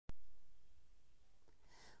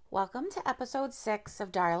Welcome to episode 6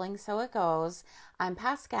 of Darling So It Goes. I'm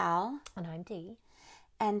Pascal. And I'm Dee.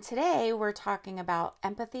 And today we're talking about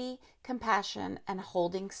empathy, compassion, and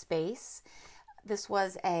holding space. This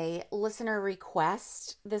was a listener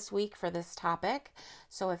request this week for this topic.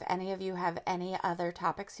 So if any of you have any other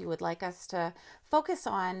topics you would like us to focus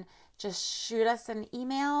on, just shoot us an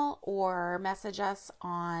email or message us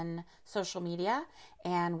on social media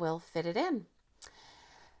and we'll fit it in.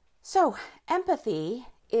 So, empathy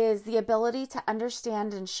is the ability to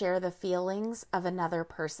understand and share the feelings of another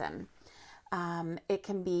person. It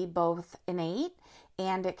can be both innate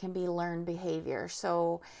and it can be learned behavior.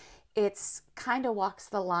 So, it's kind of walks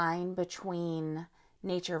the line between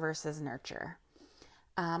nature versus nurture.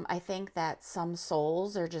 I think that some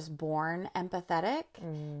souls are just born empathetic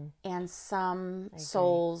and some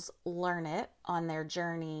souls learn it on their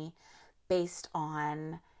journey based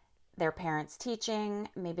on their parents' teaching,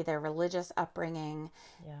 maybe their religious upbringing,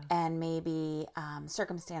 and maybe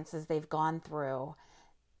circumstances they've gone through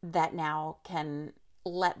that now can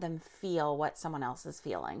let them feel what someone else is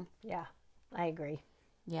feeling. Yeah, I agree.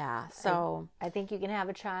 Yeah, so I think you can have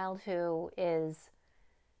a child who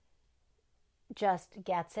just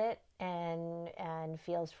gets it and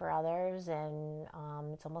feels for others, and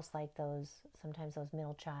it's almost like sometimes those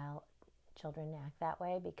middle children act that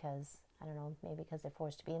way because, I don't know, maybe because they're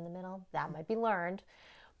forced to be in the middle. That might be learned.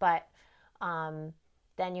 But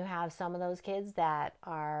then you have some of those kids that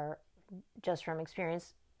are, just from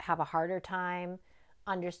experience, have a harder time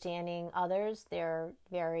understanding others. They're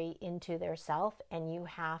very into their self, and you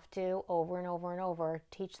have to over and over and over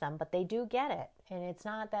teach them. But they do get it. And it's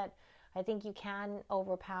not that, I think you can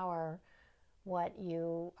overpower what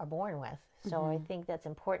you are born with. So I think that's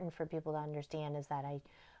important for people to understand, is that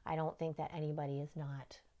I don't think that anybody is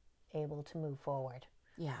not able to move forward.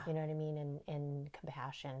 yeah. You know what I mean? In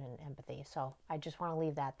compassion and empathy. So I just want to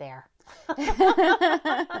leave that there.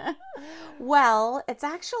 Well, it's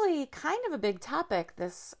actually kind of a big topic,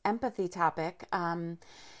 this empathy topic.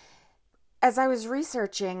 As I was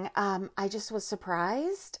researching, I just was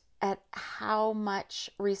surprised at how much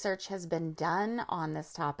research has been done on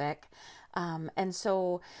this topic. And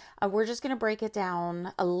so we're just going to break it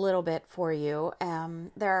down a little bit for you.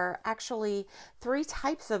 There are actually 3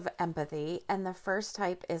 types of empathy, and the first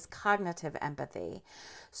type is cognitive empathy.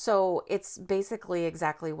 So it's basically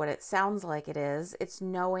exactly what it sounds like it is. It's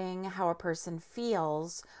knowing how a person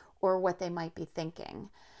feels or what they might be thinking.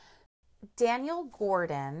 Daniel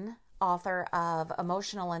Gordon, author of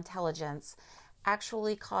Emotional Intelligence,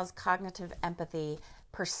 actually calls cognitive empathy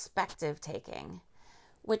perspective taking,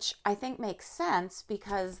 which I think makes sense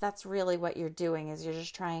because that's really what you're doing, is you're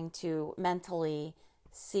just trying to mentally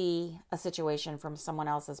see a situation from someone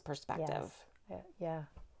else's perspective. Yes.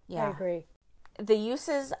 Yeah. I agree. The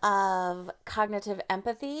uses of cognitive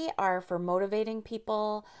empathy are for motivating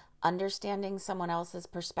people, understanding someone else's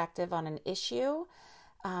perspective on an issue,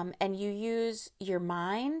 and you use your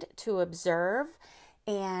mind to observe,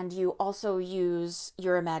 and you also use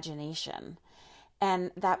your imagination.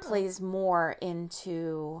 And that plays more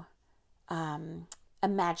into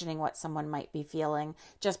imagining what someone might be feeling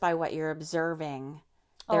just by what you're observing,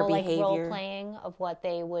 their behavior. Like role playing of what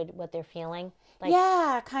they're feeling. Like,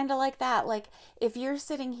 yeah, kind of like that. Like if you're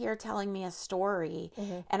sitting here telling me a story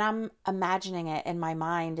and I'm imagining it in my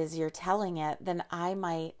mind as you're telling it, then I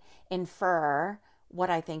might infer what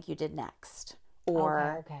I think you did next.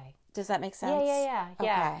 Or okay. Does that make sense? Yeah.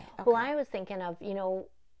 Okay. Well, I was thinking of,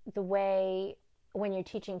 the way when you're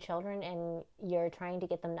teaching children and you're trying to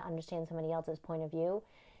get them to understand somebody else's point of view,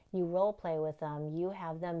 you role play with them. You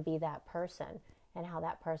have them be that person and how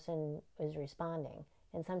that person is responding.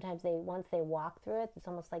 And sometimes once they walk through it, it's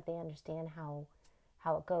almost like they understand how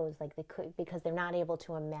it goes. Like they could, because they're not able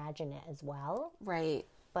to imagine it as well. Right.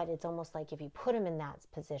 But it's almost like if you put them in that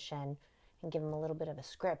position and give them a little bit of a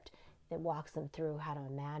script that walks them through how to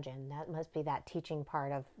imagine. That must be that teaching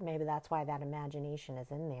part of, maybe that's why that imagination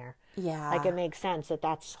is in there. Yeah. Like it makes sense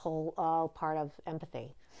that's all part of empathy.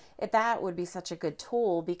 That would be such a good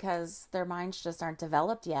tool because their minds just aren't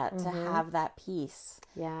developed yet to have that piece.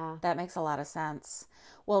 Yeah. That makes a lot of sense.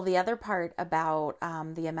 Well, the other part about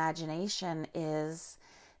the imagination is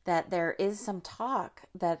that there is some talk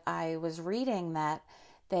that I was reading that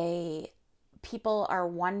people are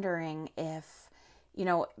wondering if,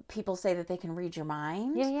 people say that they can read your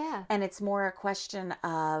mind. Yeah. And it's more a question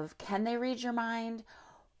of, can they read your mind?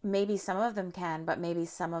 Maybe some of them can, but maybe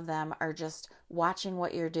some of them are just watching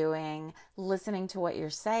what you're doing, listening to what you're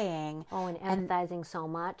saying. Oh, and empathizing so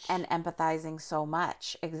much. And empathizing so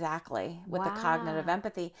much, exactly, with the cognitive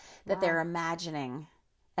empathy that they're imagining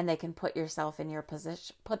and they can put themselves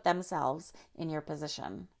in your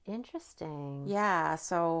position. Interesting. Yeah,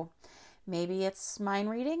 so maybe it's mind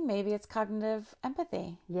reading, maybe it's cognitive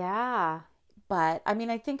empathy. Yeah. But I mean,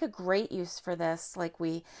 I think a great use for this, like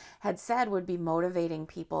we had said, would be motivating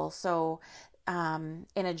people. So in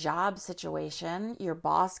a job situation, your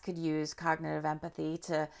boss could use cognitive empathy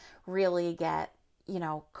to really get,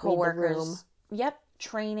 coworkers,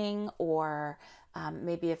 training, or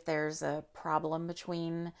maybe if there's a problem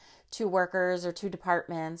between two workers or two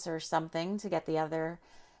departments or something, to get the other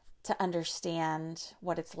to understand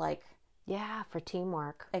what it's like. Yeah, for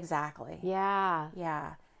teamwork. Exactly. Yeah.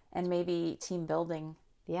 Yeah. And maybe team building.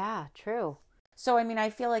 Yeah, true. So, I mean, I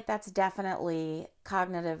feel like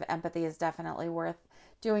cognitive empathy is definitely worth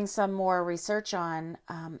doing some more research on.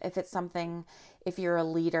 If you're a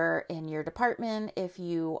leader in your department, if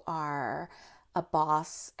you are a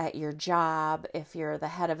boss at your job, if you're the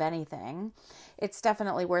head of anything, it's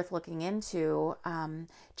definitely worth looking into,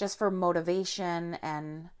 just for motivation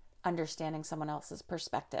and understanding someone else's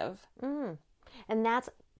perspective. And that's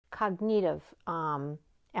cognitive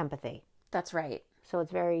empathy. That's right. So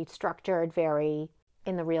it's very structured, very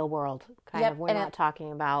in the real world kind of. We're not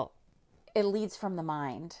talking about. It leads from the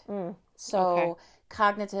mind. So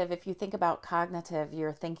cognitive, if you think about cognitive,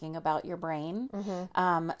 you're thinking about your brain.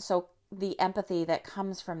 So the empathy that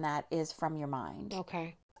comes from that is from your mind.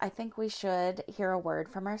 Okay. I think we should hear a word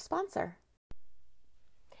from our sponsor.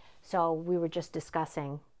 So we were just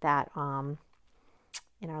discussing that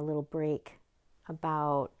in our little break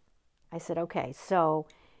about, I said, okay, so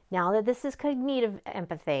now that this is cognitive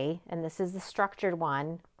empathy, and this is the structured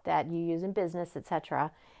one that you use in business,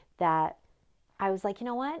 etc., that I was like, you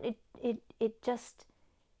know what? It just,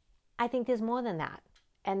 I think there's more than that.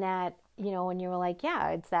 And that, when you were like, yeah,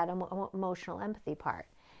 it's that emotional empathy part.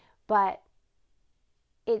 But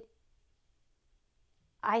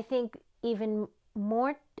I think even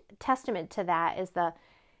more testament to that is the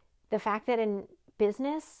fact that in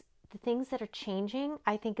business, the things that are changing,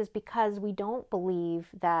 I think, is because we don't believe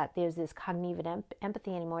that there's this cognitive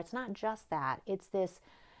empathy anymore. It's not just that. It's this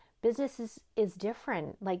business is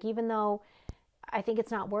different. Like, even though I think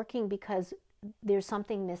it's not working because there's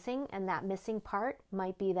something missing, and that missing part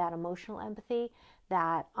might be that emotional empathy,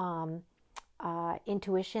 that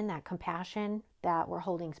intuition, that compassion, that we're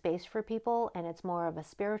holding space for people, and it's more of a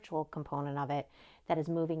spiritual component of it that is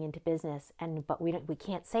moving into business. But we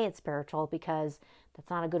can't say it's spiritual because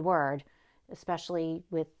that's not a good word, especially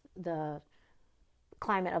with the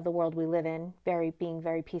climate of the world we live in, being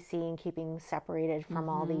very PC and keeping separated from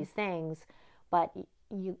all these things. But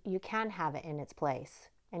you can have it in its place,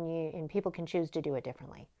 and people can choose to do it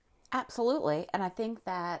differently. Absolutely. And I think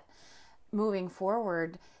that moving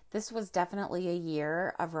forward, this was definitely a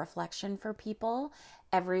year of reflection for people.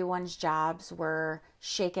 Everyone's jobs were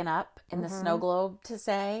shaken up in the snow globe, to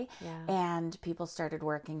say, and people started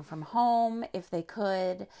working from home if they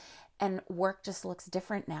could. And work just looks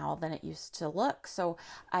different now than it used to look. So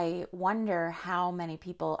I wonder how many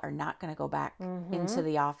people are not going to go back into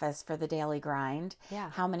the office for the daily grind. Yeah.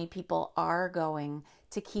 How many people are going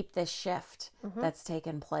to keep this shift that's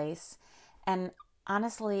taken place. And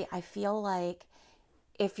honestly, I feel like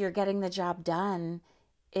if you're getting the job done,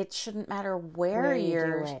 it shouldn't matter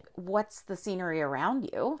where what's the scenery around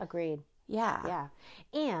you. Agreed. Yeah. Yeah.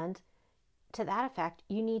 And to that effect,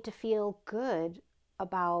 you need to feel good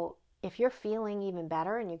about, if you're feeling even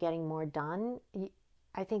better and you're getting more done,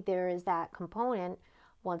 I think there is that component,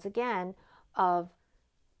 once again, of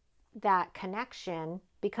that connection.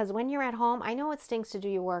 Because when you're at home, I know it stinks to do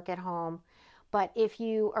your work at home, but if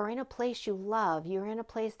you are in a place you love, you're in a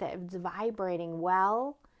place that's vibrating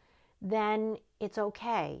well, then it's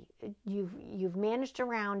okay. You've managed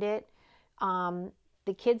around it.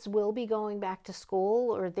 The kids will be going back to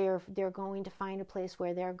school, or they're going to find a place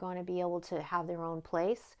where they're going to be able to have their own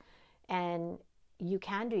place, and you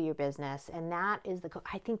can do your business. And that is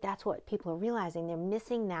I think that's what people are realizing. They're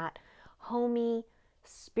missing that homey,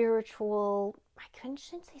 spiritual,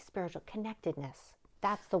 shouldn't say spiritual, connectedness.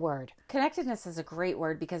 That's the word. Connectedness is a great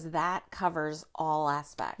word because that covers all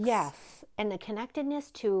aspects. Yes. And the connectedness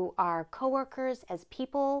to our coworkers as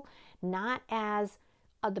people, not as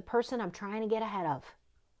the person I'm trying to get ahead of.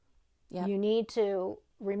 Yep. You need to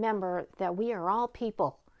remember that we are all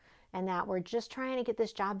people, and that we're just trying to get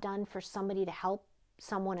this job done for somebody to help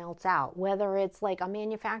someone else out. Whether it's like a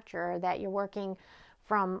manufacturer that you're working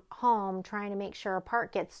from home, trying to make sure a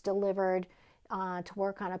part gets delivered to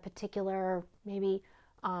work on a particular maybe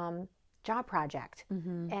job project.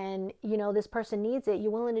 And this person needs it.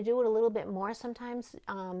 You're willing to do it a little bit more sometimes,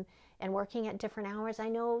 and working at different hours. I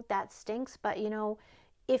know that stinks, but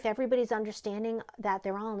if everybody's understanding that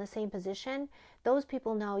they're all in the same position, those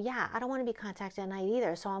people know, yeah, I don't want to be contacted at night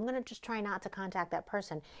either. So I'm going to just try not to contact that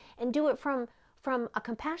person, and do it from a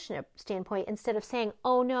compassionate standpoint, instead of saying,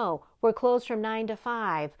 oh no, we're closed from 9 to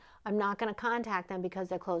 5. I'm not going to contact them because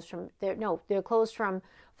they're closed from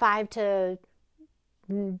 5 to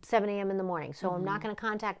 7 a.m. in the morning. So I'm not going to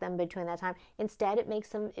contact them between that time. Instead,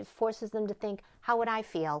 it forces them to think, how would I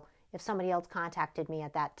feel if somebody else contacted me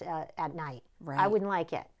at night? Right. I wouldn't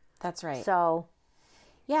like it. That's right. So,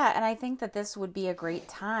 yeah, and I think that this would be a great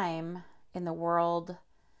time in the world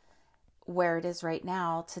where it is right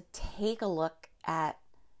now to take a look at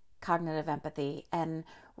cognitive empathy and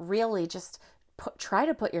really just try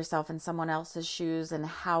to put yourself in someone else's shoes, and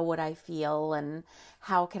how would I feel, and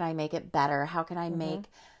how can I make it better? How can I make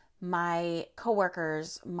my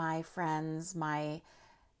coworkers, my friends, my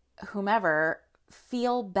whomever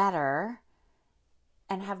feel better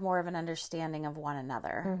and have more of an understanding of one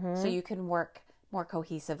another, so you can work more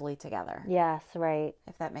cohesively together. yes, right.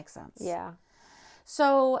 If that makes sense. Yeah.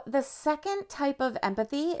 So the second type of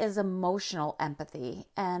empathy is emotional empathy.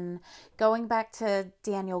 And going back to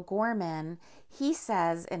Daniel Gorman, he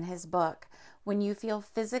says in his book, when you feel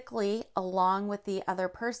physically along with the other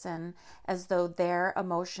person as though their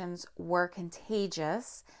emotions were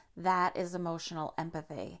contagious, that is emotional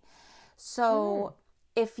empathy. So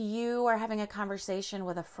if you are having a conversation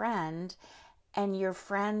with a friend and your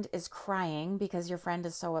friend is crying because your friend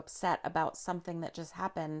is so upset about something that just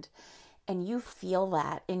happened, and you feel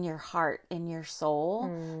that in your heart, in your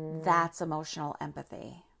soul, that's emotional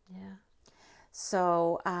empathy. Yeah.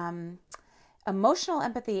 So, emotional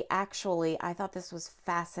empathy, actually, I thought this was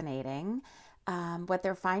fascinating. What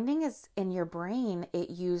they're finding is in your brain,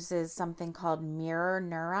 it uses something called mirror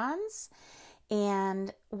neurons.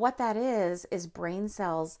 And what that is brain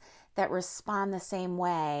cells that respond the same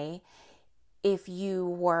way if you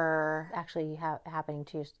were Actually happening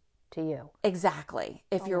to you. Exactly.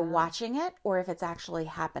 If you're watching it, or if it's actually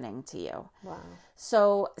happening to you. Wow.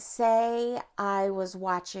 So say I was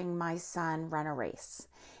watching my son run a race,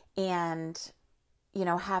 and,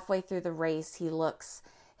 halfway through the race,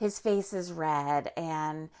 his face is red,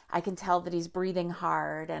 and I can tell that he's breathing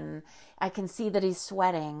hard, and I can see that he's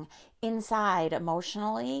sweating. Inside,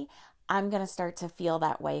 emotionally, I'm going to start to feel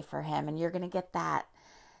that way for him. And you're going to get that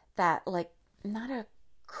like, not a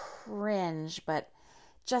cringe, but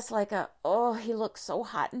just like he looks so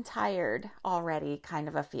hot and tired already kind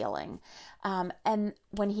of a feeling. And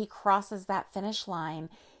when he crosses that finish line,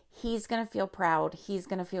 he's going to feel proud. He's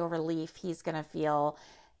going to feel relief. He's going to feel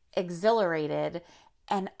exhilarated.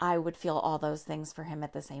 And I would feel all those things for him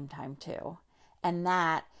at the same time too. And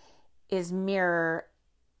that is mirror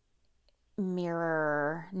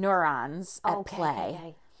neurons at play.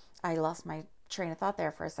 Okay. I lost my train of thought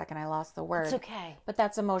there for a second. I lost the word. It's okay. But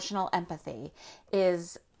that's emotional empathy.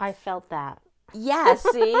 I felt that. Yeah,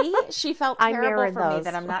 see? She felt terrible for me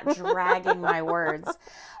that I'm not dragging my words.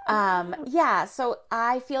 Yeah, so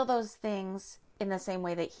I feel those things in the same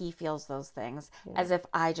way that he feels those things, as if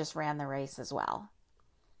I just ran the race as well.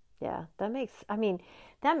 Yeah, that makes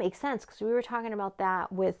sense, because we were talking about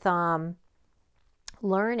that with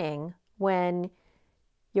learning, when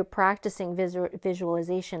you're practicing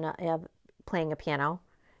visualization of playing a piano,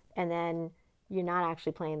 and then you're not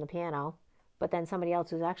actually playing the piano, but then somebody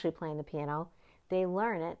else who's actually playing the piano, they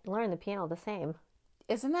learn the piano the same.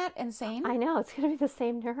 Isn't that insane? I know, it's going to be the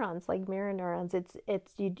same neurons, like mirror neurons. It's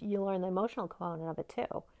you learn the emotional component of it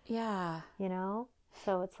too. Yeah.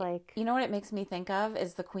 So it's like... You know what it makes me think of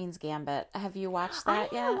is The Queen's Gambit. Have you watched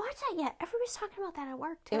that yet? I haven't watched that yet. Everybody's talking about that at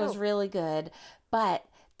work too. It was really good. But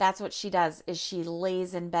that's what she does, is she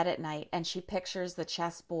lays in bed at night and she pictures the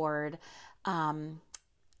chessboard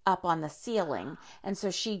up on the ceiling. And so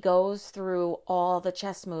she goes through all the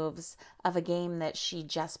chess moves of a game that she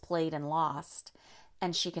just played and lost,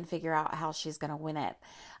 and she can figure out how she's going to win it.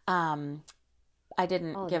 I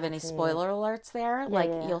didn't give any spoiler alerts there.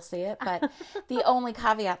 You'll see it. But the only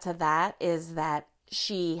caveat to that is that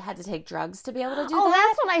she had to take drugs to be able to do that. Oh,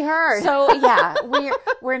 that's what I heard. So yeah,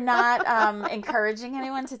 we're not encouraging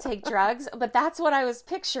anyone to take drugs, but that's what I was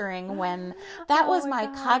picturing when that was my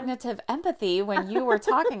cognitive empathy when you were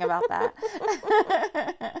talking about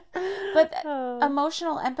that. But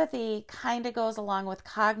emotional empathy kind of goes along with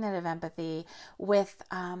cognitive empathy with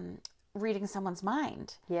reading someone's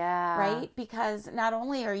mind. Yeah. Right? Because not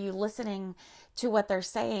only are you listening to what they're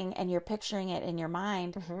saying and you're picturing it in your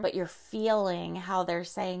mind, but you're feeling how they're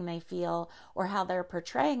saying they feel, or how they're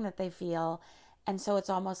portraying that they feel. And so it's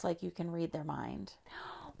almost like you can read their mind.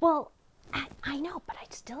 Well, I know, but I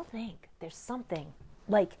still think there's something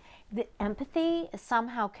like the empathy is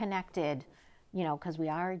somehow connected because we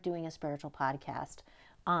are doing a spiritual podcast,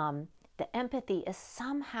 the empathy is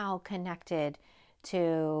somehow connected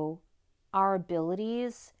to our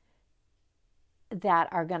abilities that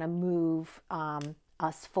are going to move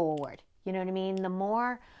us forward. You know what I mean? The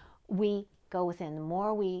more we go within, the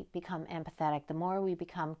more we become empathetic, the more we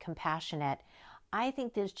become compassionate. I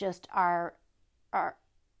think there's just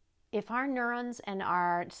if our neurons and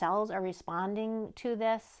our cells are responding to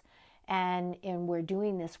this, and we're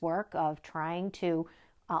doing this work of trying to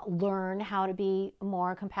learn how to be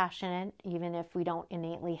more compassionate, even if we don't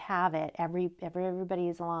innately have it. Everybody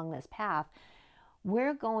is along this path.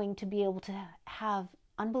 We're going to be able to have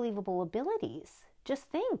unbelievable abilities. Just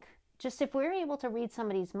think, if we're able to read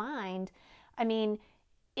somebody's mind, I mean,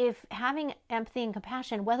 if having empathy and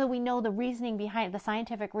compassion, whether we know the reasoning behind, the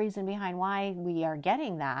scientific reason behind why we are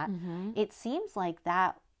getting that, it seems like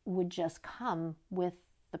that would just come with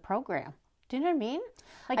the program. Do you know what I mean?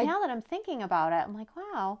 Like, now that I'm thinking about it, I'm like,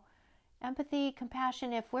 wow, empathy,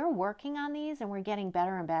 compassion, if we're working on these and we're getting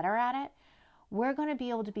better and better at it, we're going to be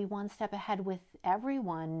able to be one step ahead with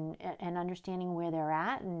everyone and understanding where they're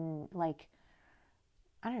at. And like,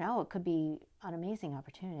 I don't know, it could be an amazing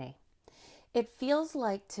opportunity. It feels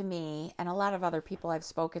like to me, and a lot of other people I've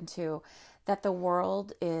spoken to, that the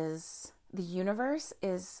universe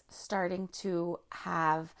is starting to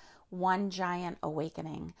have one giant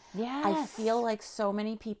awakening. Yes. I feel like so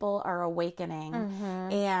many people are awakening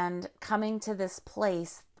and coming to this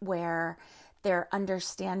place where they're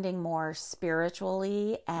understanding more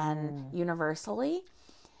spiritually and universally.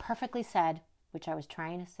 Perfectly said, which I was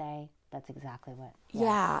trying to say. That's exactly what. Yes.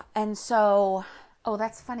 Yeah. And so,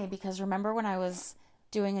 that's funny because remember when I was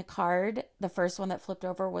doing a card, the first one that flipped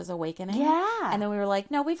over was Awakening. Yeah. And then we were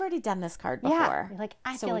like, no, we've already done this card before. Yeah. You're like,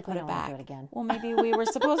 I feel like we don't want to do it again. Well, maybe we were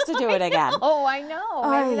supposed to do it again. Oh, I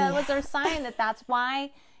know. Maybe that was our sign that's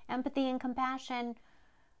why empathy and compassion,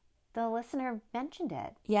 the listener mentioned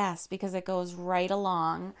it. Yes, because it goes right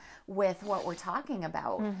along with what we're talking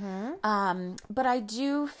about. But I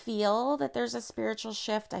do feel that there's a spiritual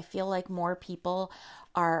shift. I feel like more people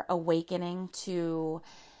are awakening to,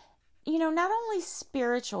 not only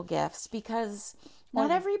spiritual gifts, because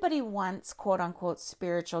not everybody wants quote unquote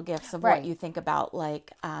spiritual gifts of what you think about,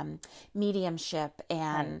 like mediumship,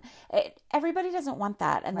 and everybody doesn't want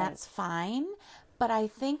that, and that's fine. But I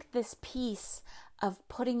think this piece of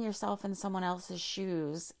putting yourself in someone else's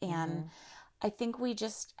shoes, and I think we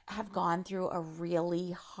just have gone through a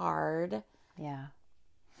really hard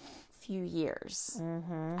few years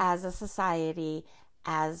as a society,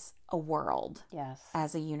 as a world,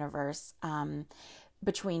 as a universe,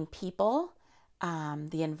 between people,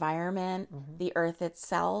 the environment, the earth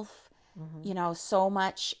itself. So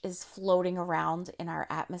much is floating around in our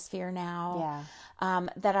atmosphere now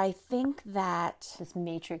that I think that this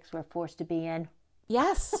matrix we're forced to be in.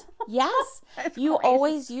 Yes. You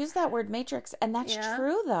always use that word matrix, and that's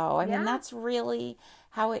true though. I mean, that's really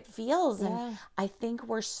how it feels. And I think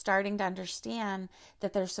we're starting to understand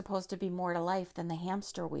that there's supposed to be more to life than the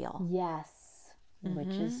hamster wheel. Yes. Which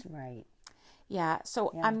is right. Yeah.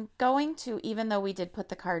 So I'm going to, even though we did put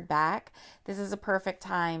the card back, this is a perfect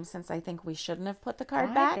time, since I think we shouldn't have put the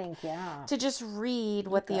card back, to just read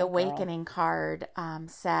what the Awakening card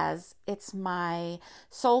says. It's my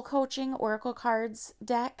Soul Coaching Oracle Cards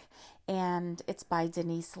deck, and it's by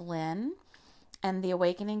Denise Linn. And the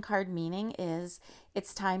Awakening card meaning is,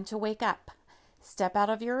 it's time to wake up. Step out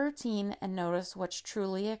of your routine and notice what's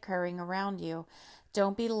truly occurring around you.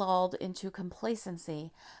 Don't be lulled into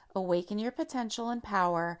complacency. Awaken your potential and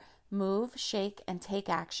power. Move, shake, and take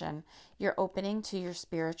action. You're opening to your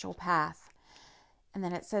spiritual path. And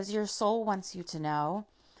then it says, your soul wants you to know.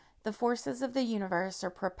 The forces of the universe are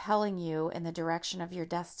propelling you in the direction of your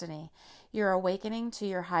destiny. You're awakening to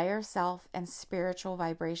your higher self and spiritual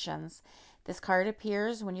vibrations. This card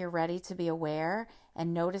appears when you're ready to be aware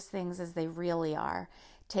and notice things as they really are.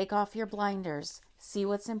 Take off your blinders. See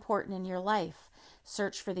what's important in your life.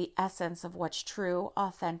 Search for the essence of what's true,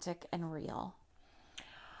 authentic, and real.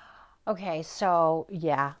 Okay, so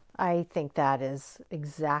I think that is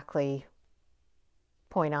exactly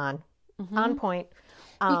point on. On point.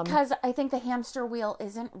 Because I think the hamster wheel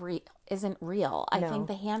isn't real. I think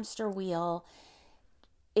the hamster wheel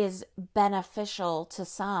is beneficial to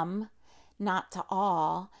some, not to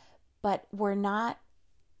all, but we're not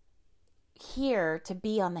here to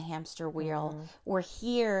be on the hamster wheel. We're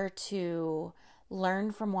here to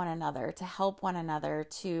learn from one another, to help one another,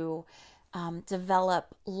 to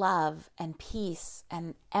develop love and peace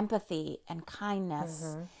and empathy and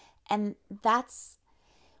kindness. And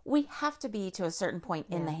we have to be to a certain point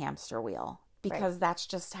in the hamster wheel. because that's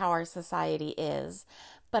just how our society is.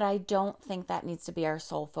 But I don't think that needs to be our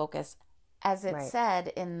sole focus. As it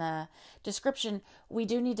said in the description, we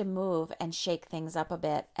do need to move and shake things up a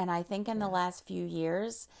bit. And I think in the last few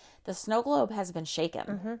years, the snow globe has been shaken.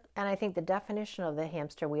 Mm-hmm. And I think the definition of the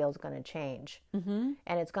hamster wheel is going to change. Mm-hmm.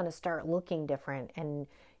 And it's going to start looking different. And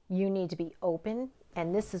you need to be open.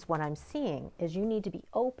 And this is what I'm seeing, is you need to be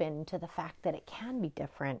open to the fact that it can be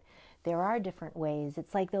different. There are different ways.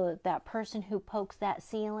 It's like that person who pokes that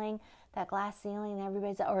ceiling, that glass ceiling, and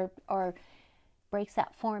everybody's, or breaks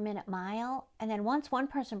that 4-minute mile. And then once one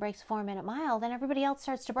person breaks a 4-minute mile, then everybody else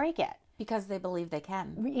starts to break it. Because they believe they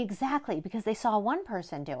can. Exactly, because they saw one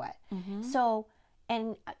person do it. Mm-hmm. So,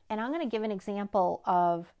 and I'm going to give an example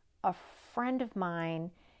of a friend of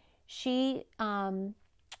mine. She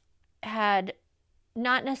had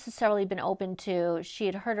not necessarily been open to, she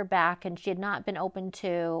had hurt her back and she had not been open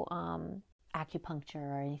to acupuncture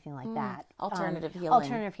or anything like that. Alternative healing.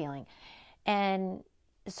 Alternative healing. And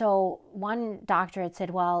so one doctor had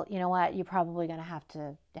said, well, you know what, you're probably going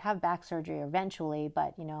to have back surgery eventually,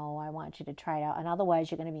 but, you know, I want you to try it out. And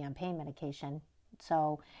otherwise, you're going to be on pain medication.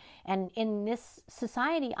 So, and in this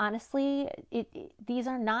society, honestly, these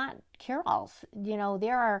are not cure-alls. You know,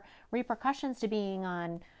 there are repercussions to being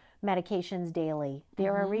on medications daily.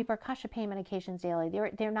 There are pain medications daily.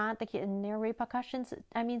 They're not and there are repercussions.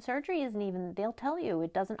 I mean, surgery isn't even, they'll tell you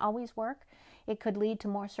it doesn't always work. It could lead to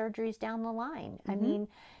more surgeries down the line. I mean,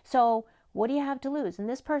 so what do you have to lose? And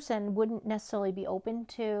this person wouldn't necessarily be open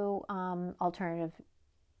to alternative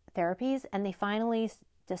therapies. And they finally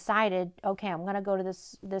decided, okay, I'm going to go to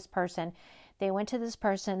this person. They went to this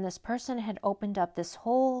person. This person had opened up this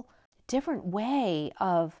whole different way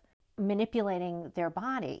of manipulating their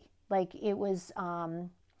body. Like it was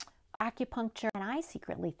acupuncture. And I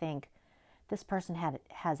secretly think this person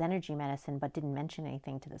has energy medicine, but didn't mention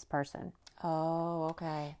anything to this person. Oh,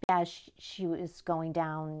 okay. As she was going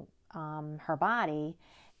down her body,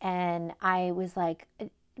 and I was like,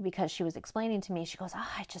 because she was explaining to me, she goes,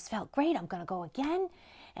 I just felt great. I'm going to go again.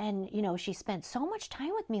 And, you know, she spent so much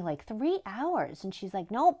time with me, like 3 hours. And she's like,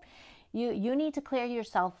 nope, you need to clear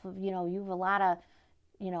yourself. You know, you have a lot of,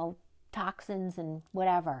 you know, toxins and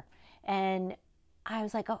whatever. And I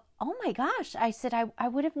was like, oh my gosh. I said, I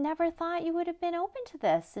would have never thought you would have been open to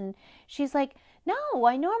this. And she's like, no,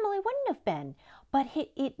 I normally wouldn't have been. But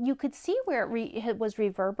you could see where it was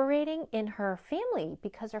reverberating in her family,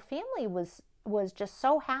 because her family was just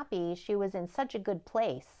so happy. She was in such a good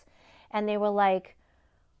place. And they were like,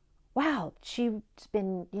 wow, she's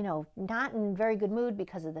been, you know, not in very good mood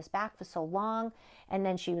because of this back for so long. And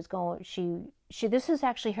then she was going, this is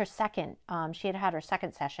actually her second, she had her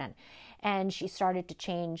second session, and she started to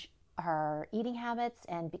change her eating habits.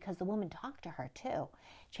 And because the woman talked to her too,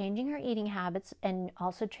 changing her eating habits, and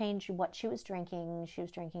also changed what she was drinking. She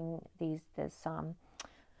was drinking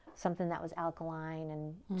something that was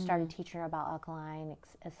alkaline, and started teaching her about alkaline,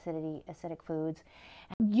 acidic foods.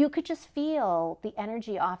 And you could just feel the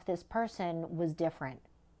energy off this person was different.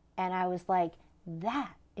 And I was like,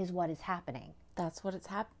 that is what is happening. That's what's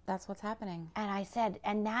happening. And I said,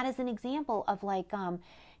 and that is an example of like,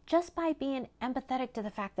 just by being empathetic to the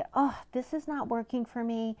fact that, oh, this is not working for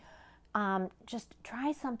me. Just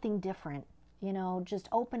try something different, you know, just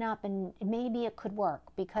open up and maybe it could work,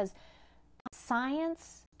 because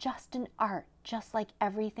science, just an art, just like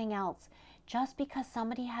everything else. Just because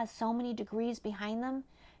somebody has so many degrees behind them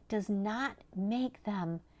does not make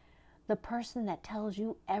them the person that tells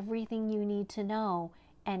you everything you need to know.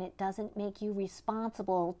 And it doesn't make you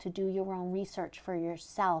responsible to do your own research for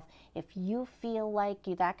yourself. If you feel like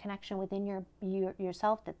that connection within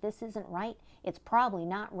yourself, that this isn't right, it's probably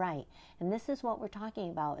not right. And this is what we're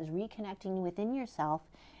talking about, is reconnecting within yourself,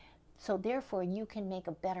 so therefore you can make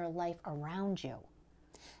a better life around you.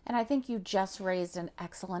 And I think you just raised an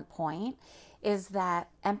excellent point, is that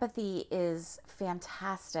empathy is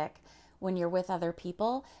fantastic when you're with other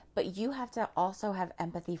people, but you have to also have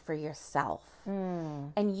empathy for yourself.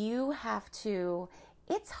 And you have to,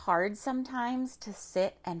 it's hard sometimes to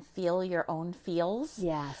sit and feel your own feels.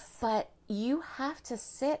 Yes. But you have to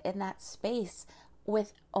sit in that space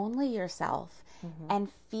with only yourself and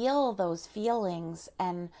feel those feelings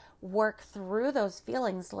and work through those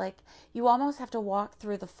feelings. Like you almost have to walk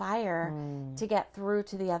through the fire to get through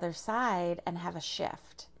to the other side and have a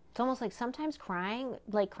shift. It's almost like sometimes crying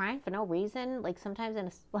for no reason. Like sometimes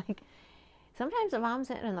sometimes if I'm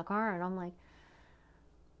sitting in the car and I'm like,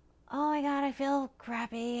 oh my God, I feel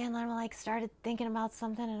crappy. And then I'm like, started thinking about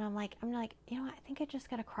something, and I'm like, you know what? I think I just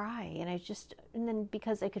gotta cry. And then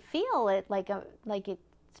because I could feel it, like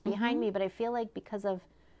it's behind me, but I feel like because of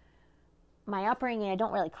my upbringing, I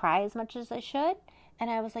don't really cry as much as I should. And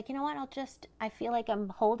I was like, you know what? I feel like I'm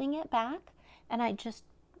holding it back. And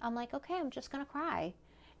I'm like, okay, I'm just going to cry.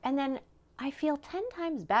 And then I feel 10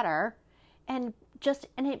 times better. And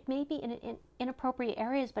it may be in inappropriate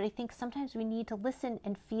areas, but I think sometimes we need to listen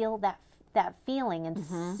and feel that feeling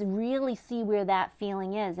and really see where that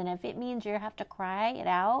feeling is. And if it means you have to cry it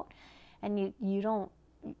out and you don't,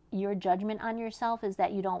 your judgment on yourself is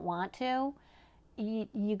that you don't want to,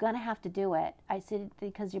 you're going to have to do it. I said,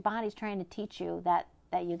 because your body's trying to teach you that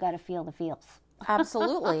you got to feel the feels.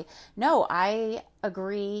 Absolutely. No, I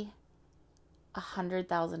agree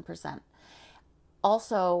 100,000%.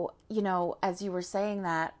 Also, as you were saying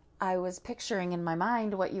that, I was picturing in my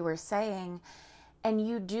mind what you were saying, and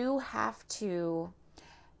you do have to,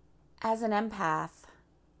 as an empath,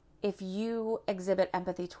 if you exhibit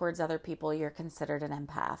empathy towards other people, you're considered an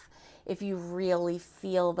empath. If you really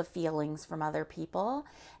feel the feelings from other people,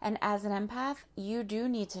 and as an empath, you do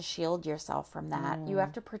need to shield yourself from that. You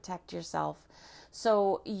have to protect yourself.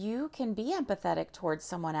 So you can be empathetic towards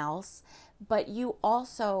someone else, but you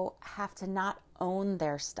also have to not own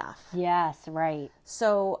their stuff. Yes, right.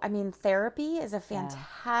 So, therapy is a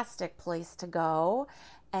fantastic place to go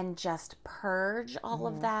and just purge all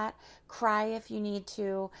of that. Cry if you need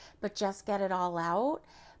to, but just get it all out.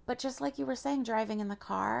 But just like you were saying, driving in the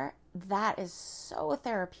car, that is so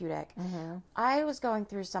therapeutic. I was going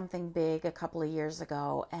through something big a couple of years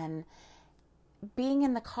ago, and being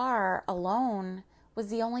in the car alone was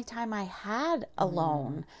the only time I had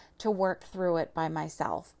alone to work through it by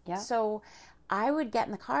myself. Yeah. So I would get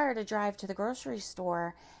in the car to drive to the grocery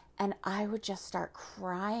store, and I would just start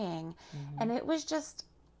crying. And it was just,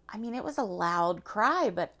 it was a loud cry,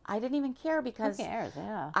 but I didn't even care because who cares?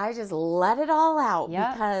 Yeah. I just let it all out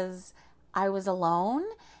because I was alone,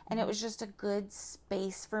 and it was just a good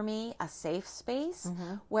space for me, a safe space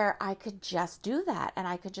where I could just do that, and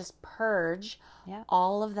I could just purge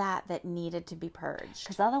all of that needed to be purged.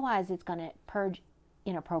 Because otherwise it's going to purge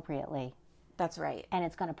inappropriately. That's right. And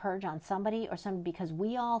it's going to purge on somebody because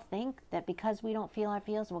we all think that because we don't feel our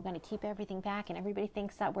feels, we're going to keep everything back, and everybody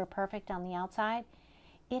thinks that we're perfect on the outside.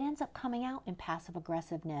 It ends up coming out in passive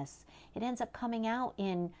aggressiveness. It ends up coming out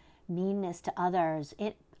in meanness to others.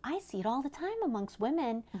 I see it all the time amongst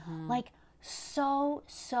women, like so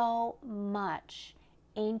much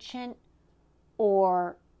ancient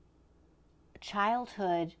or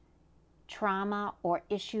childhood trauma or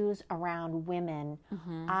issues around women.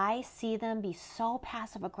 I see them be so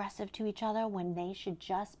passive aggressive to each other when they should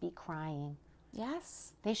just be crying.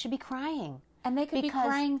 Yes. They should be crying. And they could be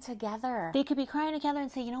crying together. They could be crying together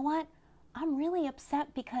and say, you know what? I'm really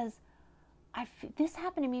upset because this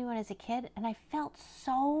happened to me when I was a kid, and I felt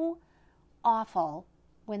so awful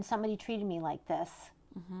when somebody treated me like this.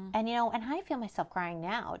 And, and I feel myself crying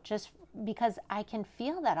now just because I can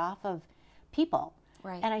feel that off of people.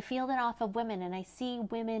 Right. And I feel that off of women, and I see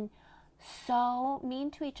women so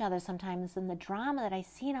mean to each other sometimes, and the drama that I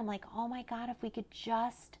see, and I'm like, oh my God, if we could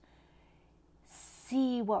just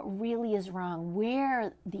see what really is wrong.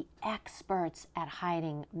 We're the experts at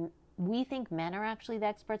hiding. We think men are actually the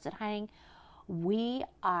experts at hiding. We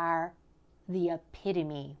are the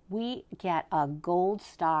epitome. We get a gold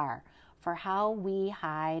star for how we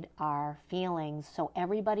hide our feelings so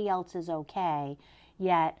everybody else is okay,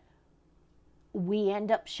 yet we end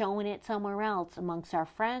up showing it somewhere else amongst our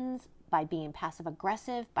friends by being passive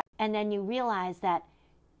aggressive. And then you realize that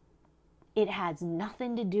it has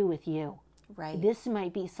nothing to do with you. Right. This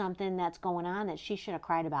might be something that's going on that she should have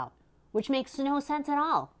cried about, which makes no sense at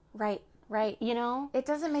all. Right. It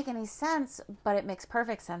doesn't make any sense, but it makes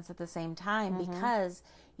perfect sense at the same time because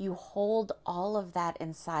you hold all of that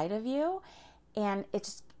inside of you, and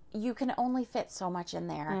you can only fit so much in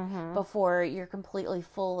there before you're completely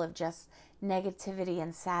full of just negativity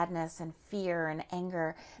and sadness and fear and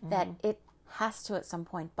anger that it has to at some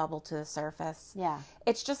point bubble to the surface. Yeah.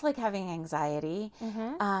 It's just like having anxiety.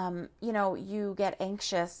 You get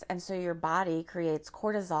anxious, and so your body creates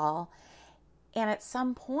cortisol, and at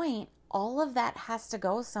some point all of that has to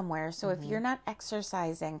go somewhere. So if you're not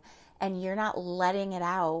exercising and you're not letting it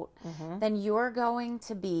out, then you're going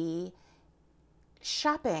to be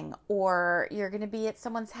shopping, or you're going to be at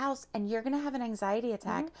someone's house and you're going to have an anxiety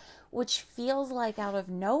attack, which feels like out of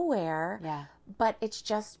nowhere. Yeah. But it's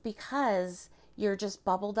just because you're just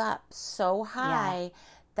bubbled up so high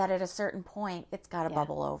that at a certain point it's got to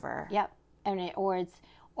bubble over. Yep. And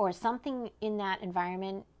or something in that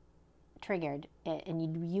environment triggered it,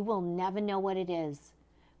 and you will never know what it is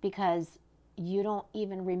because you don't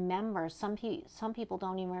even remember. Some people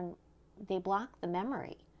don't even, they block the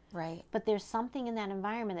memory. Right. But there's something in that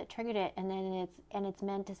environment that triggered it, and then it's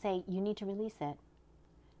meant to say you need to release it.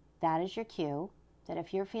 That is your cue. That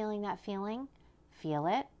if you're feeling that feeling, feel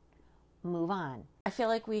it, move on. I feel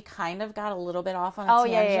like we kind of got a little bit off on a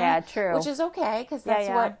tangent. Yeah, true. Which is okay, because that's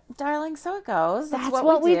what, darling, so it goes. That's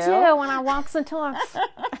what we do when I walks and talks.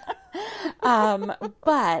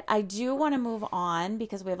 But I do want to move on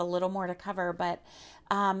because we have a little more to cover. But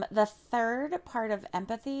the third part of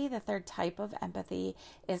empathy, the third type of empathy,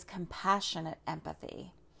 is compassionate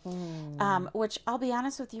empathy. Which, I'll be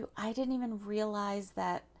honest with you, I didn't even realize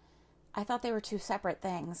that. I thought they were two separate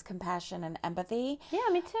things, compassion and empathy. Yeah,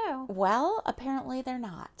 me too. Well, apparently they're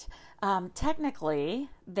not. Technically,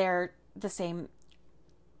 they're the same.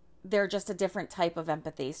 They're just a different type of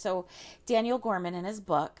empathy. So Daniel Gorman in his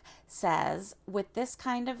book says, with this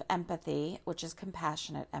kind of empathy, which is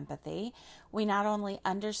compassionate empathy, we not only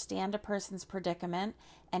understand a person's predicament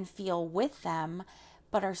and feel with them,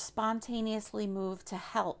 but are spontaneously moved to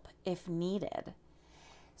help if needed.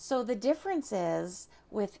 So the difference is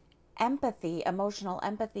with empathy, emotional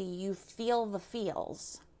empathy, you feel the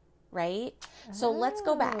feels, right? So let's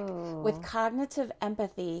go back. With cognitive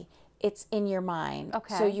empathy, it's in your mind.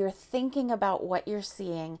 Okay. So you're thinking about what you're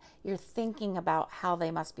seeing. You're thinking about how they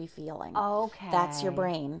must be feeling. Okay. That's your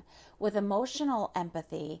brain. With emotional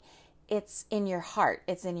empathy, it's in your heart.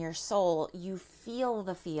 It's in your soul. You feel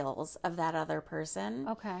the feels of that other person.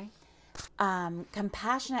 Okay.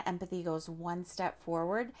 Compassionate empathy goes one step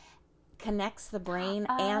forward, connects the brain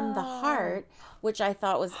and the heart, which I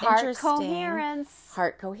thought was interesting.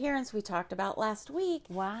 Heart coherence we talked about last week.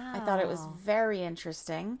 Wow. I thought it was very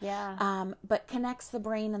interesting. Yeah. But connects the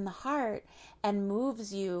brain and the heart and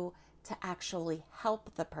moves you to actually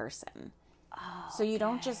help the person. Oh, so you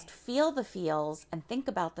don't just feel the feels and think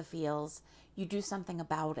about the feels, you do something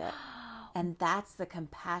about it. And that's the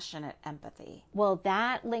compassionate empathy. Well,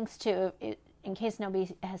 that links to, in case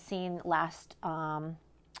nobody has seen last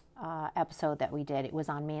episode that we did, it was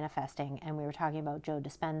on manifesting, and we were talking about Joe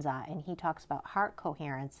Dispenza, and he talks about heart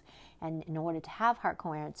coherence. And in order to have heart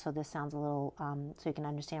coherence, so this sounds a little, so you can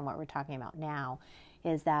understand what we're talking about now,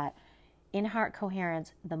 is that in heart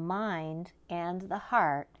coherence, the mind and the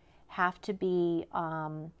heart have to be,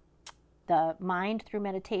 the mind through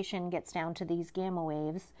meditation gets down to these gamma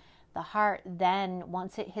waves. The heart then,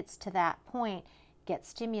 once it hits to that point, gets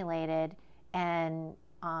stimulated and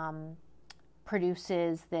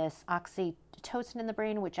produces this oxytocin in the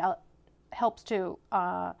brain, which helps to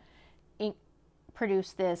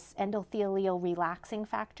produce this endothelial relaxing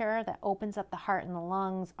factor that opens up the heart and the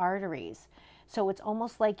lungs arteries. So it's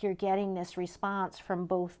almost like you're getting this response from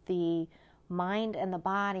both the mind and the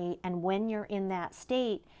body, and when you're in that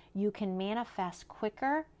state, you can manifest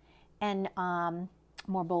quicker and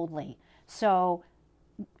more boldly. So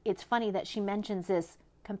it's funny that she mentions this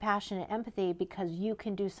compassionate empathy, because you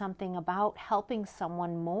can do something about helping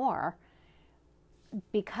someone more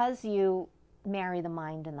because you marry the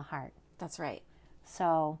mind and the heart. That's right.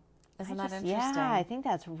 So isn't that interesting? Yeah, I think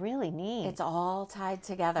that's really neat. It's all tied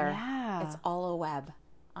together. Yeah. It's all a web,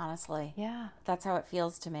 honestly. Yeah. That's how it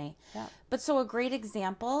feels to me. Yeah. But so a great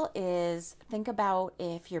example is, think about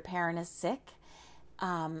if your parent is sick.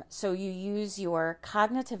 So you use your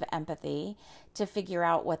cognitive empathy to figure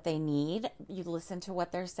out what they need. You listen to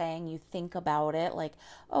what they're saying. You think about it like,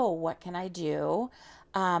 oh, what can I do?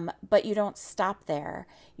 But you don't stop there.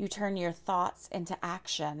 You turn your thoughts into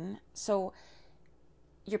action. So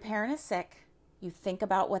your parent is sick. You think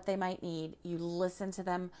about what they might need. You listen to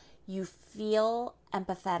them. You feel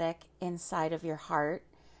empathetic inside of your heart,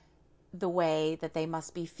 the way that they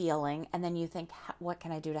must be feeling, and then you think, what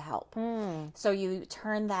can I do to help? So you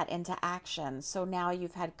turn that into action. So now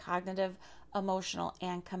you've had cognitive, emotional,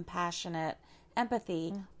 and compassionate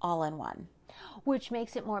empathy all in one. Which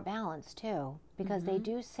makes it more balanced too, because they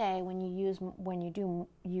do say when you do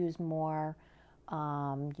use more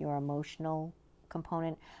your emotional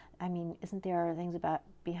component. I mean, isn't there things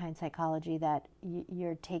behind psychology that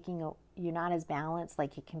you're not as balanced?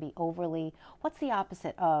 Like it can be overly. What's the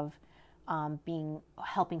opposite of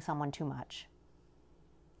helping someone too much?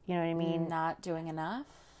 You know what I mean? Not doing enough.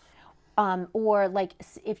 Or like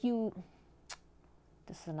if you,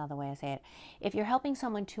 this is another way I say it. If you're helping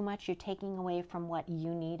someone too much, you're taking away from what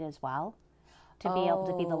you need as well to be able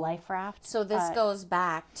to be the life raft. So this goes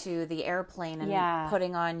back to the airplane and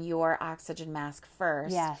putting on your oxygen mask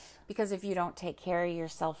first. Yes. Because if you don't take care of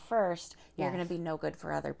yourself first, you're going to be no good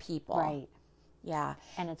for other people. Right. Yeah.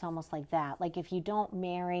 And it's almost like that. Like if you don't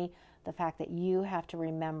marry the fact that you have to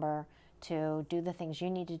remember to do the things you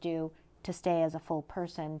need to do to stay as a full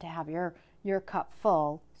person, to have your cup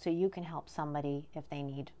full so you can help somebody if they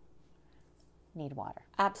need need water.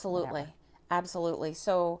 Absolutely. Whatever. Absolutely.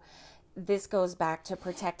 So this goes back to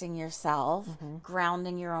protecting yourself,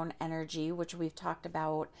 grounding your own energy, which we've talked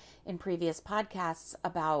about in previous podcasts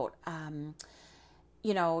about,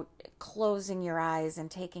 closing your eyes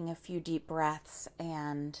and taking a few deep breaths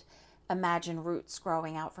and imagine roots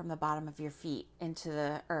growing out from the bottom of your feet into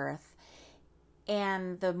the earth.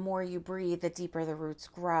 And the more you breathe, the deeper the roots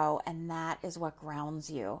grow. And that is what grounds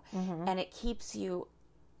you. And it keeps you.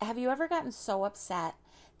 Have you ever gotten so upset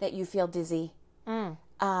that you feel dizzy?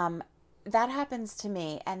 That happens to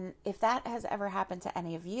me. And if that has ever happened to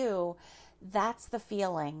any of you, that's the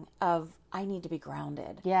feeling of, I need to be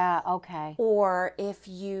grounded. Yeah, okay. Or if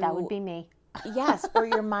you... That would be me. Yes, or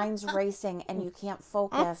your mind's racing and you can't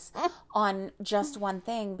focus on just one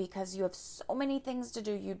thing because you have so many things to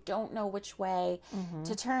do. You don't know which way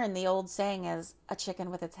to turn. The old saying is a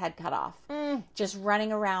chicken with its head cut off. Just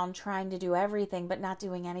running around trying to do everything but not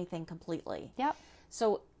doing anything completely. Yep.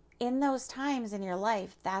 So in those times in your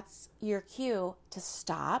life, that's your cue to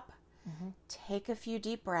stop, take a few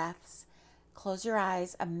deep breaths, close your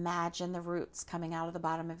eyes, imagine the roots coming out of the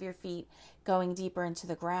bottom of your feet, going deeper into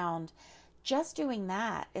the ground. Just doing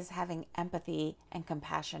that is having empathy and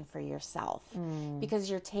compassion for yourself because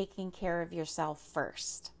you're taking care of yourself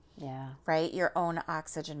first. Yeah. Right? Your own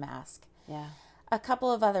oxygen mask. Yeah. A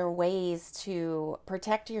couple of other ways to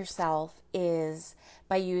protect yourself is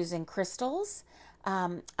by using crystals.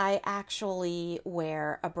 I actually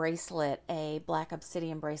wear a bracelet, a black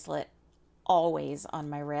obsidian bracelet, always on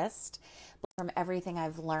my wrist from everything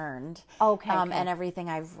I've learned. Okay. And everything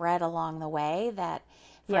I've read along the way that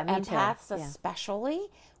for me too. empaths Yeah. especially,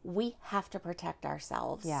 we have to protect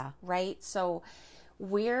ourselves. Yeah. Right? So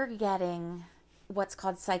we're getting what's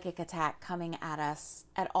called psychic attack coming at us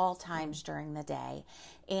at all times during the day.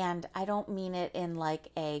 And I don't mean it in like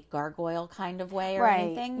a gargoyle kind of way or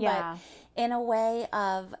anything, yeah. but in a way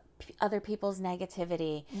of other people's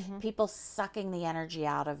negativity, people sucking the energy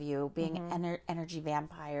out of you, being energy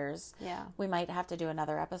vampires. Yeah. We might have to do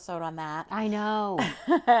another episode on that. I know.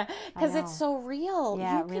 Because it's so real.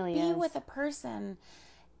 Yeah, you it really could be is. with a person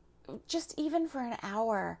just even for an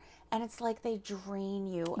hour, and it's like they drain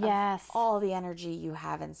you Yes. of all the energy you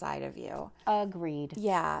have inside of you. Agreed.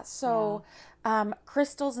 Yeah. So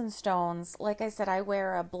crystals and stones, like I said, I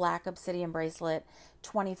wear a black obsidian bracelet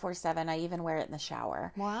 24/7. I even wear it in the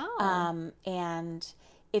shower. Wow. And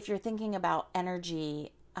if you're thinking about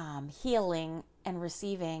energy, healing and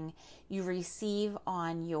receiving, you receive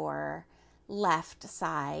on your left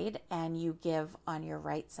side and you give on your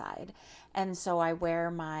right side. And so I wear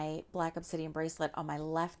my black obsidian bracelet on my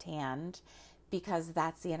left hand because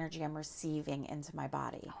that's the energy I'm receiving into my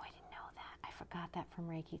body. Oh, I didn't know that. I forgot that from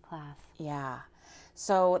Reiki class. Yeah.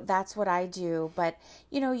 So that's what I do. But,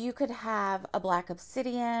 you could have a black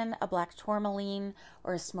obsidian, a black tourmaline,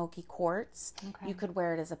 or a smoky quartz. Okay. You could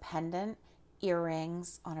wear it as a pendant,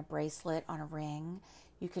 earrings, on a bracelet, on a ring.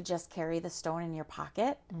 You could just carry the stone in your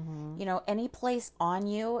pocket. Any place on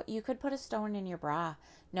you, you could put a stone in your bra.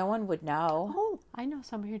 No one would know. Oh, I know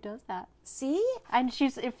somebody who does that. See? And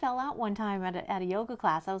it fell out one time at a yoga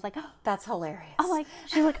class. I was like, That's hilarious.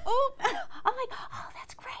 she's like, oh, I'm like, oh,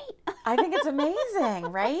 that's great. I think it's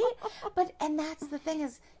amazing, right? And that's the thing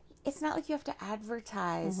is, it's not like you have to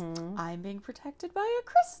advertise, I'm being protected by a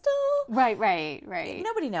crystal. Right.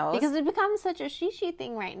 Nobody knows. Because it becomes such a shishi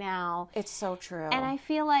thing right now. It's so true. And I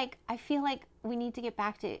feel like we need to get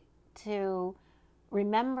back to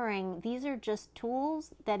remembering these are just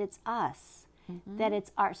tools, that it's us, that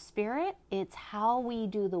it's our spirit, it's how we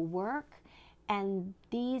do the work, and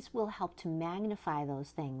these will help to magnify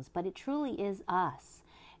those things. But it truly is us.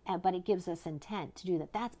 But it gives us intent to do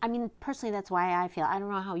that. Personally, that's why I feel. I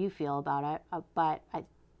don't know how you feel about it, but I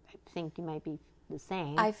think you might be the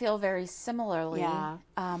same. I feel very similarly Yeah.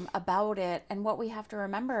 About it. And what we have to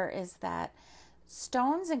remember is that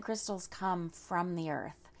stones and crystals come from the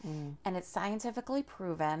earth. And it's scientifically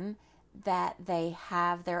proven that they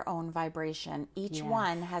have their own vibration. Each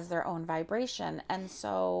one has their own vibration. And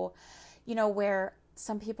so, where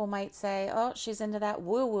some people might say, oh, she's into that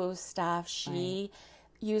woo-woo stuff. She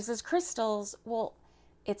uses crystals. Well,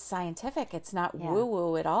 it's scientific. It's not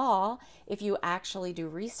woo-woo at all if you actually do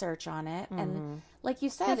research on it. And like you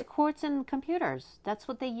said, Because quartz and computers, that's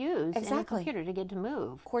what they use in a Exactly. computer to get to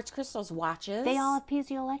move. quartz crystals, watches. They all have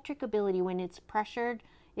piezoelectric ability. When it's pressured,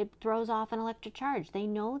 it throws off an electric charge. They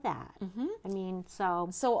know that.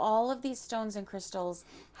 So all of these stones and crystals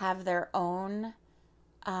have their own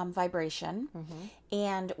vibration.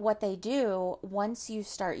 And what they do once you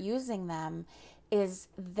start using them is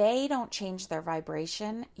they don't change their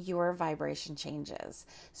vibration, your vibration changes.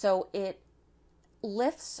 So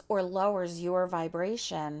lifts or lowers your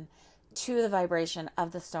vibration to the vibration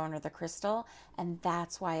of the stone or the crystal, and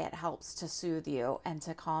that's why it helps to soothe you and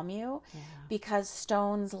to calm you. Because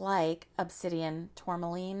stones like obsidian,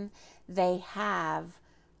 tourmaline, they have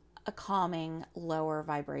a calming lower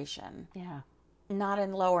vibration. Not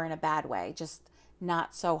in lower in a bad way, just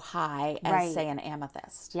not so high as say an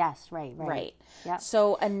amethyst. Right.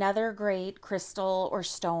 So another great crystal or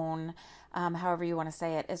stone, however you want to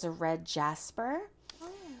say it, is a red jasper.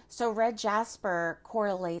 So red jasper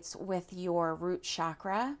correlates with your root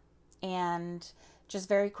chakra. And just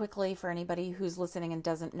very quickly, for anybody who's listening and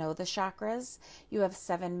doesn't know the chakras, you have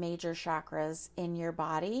 7 major chakras in your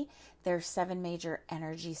body. There's 7 major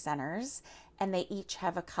energy centers, and they each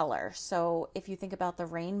have a color. So if you think about the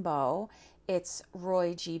rainbow, it's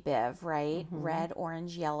Roy G. Biv, right? Red,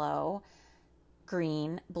 orange, yellow,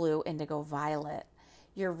 green, blue, indigo, violet.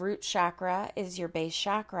 Your root chakra is your base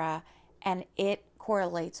chakra, and it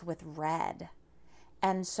correlates with red.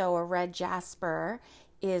 And so a red jasper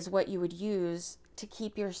is what you would use to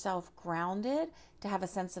keep yourself grounded, to have a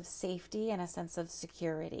sense of safety and a sense of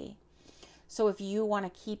security. So if you want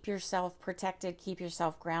to keep yourself protected, keep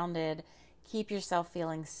yourself grounded, keep yourself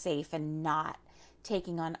feeling safe and not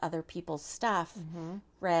taking on other people's stuff,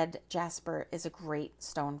 red jasper is a great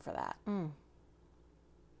stone for that.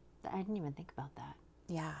 I didn't even think about that.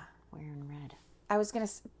 Yeah. Wearing red. I was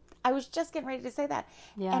just getting ready to say that.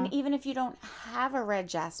 And even if you don't have a red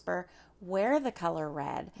jasper, wear the color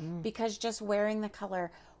red, because just wearing the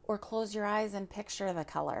color, or close your eyes and picture the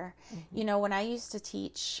color. You know, when I used to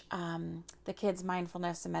teach the kids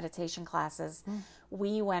mindfulness and meditation classes,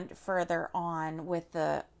 we went further on with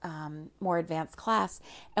the more advanced class,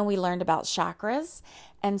 and we learned about chakras.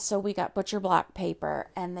 And so we got butcher block paper,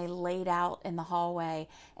 and they laid out in the hallway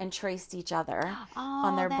and traced each other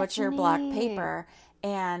on their butcher block paper.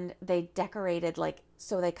 And they decorated,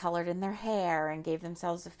 so they colored in their hair and gave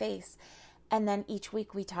themselves a face. And then each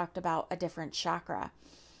week we talked about a different chakra.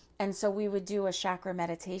 And so we would do a chakra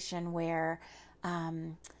meditation where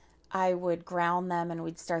I would ground them, and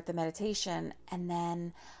we'd start the meditation. And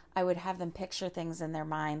then I would have them picture things in their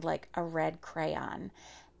mind, like a red crayon.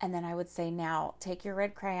 And then I would say, now take your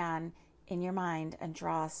red crayon in your mind and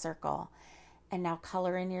draw a circle. And now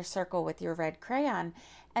color in your circle with your red crayon.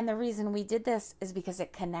 And the reason we did this is because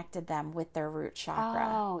it connected them with their root chakra.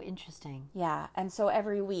 Oh, interesting. Yeah. And so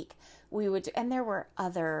every week we would, and there were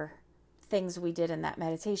other things we did in that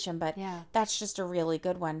meditation, but that's just a really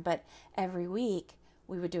good one. But every week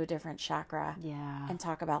we would do a different chakra and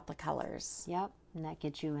talk about the colors. And that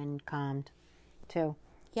gets you in calmed too.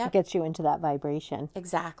 It gets you into that vibration.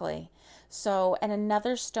 Exactly. So, and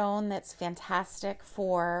another stone that's fantastic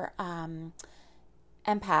for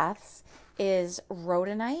empaths is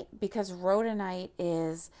rhodonite, because rhodonite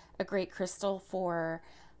is a great crystal for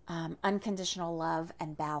unconditional love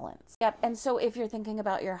and balance. And so if you're thinking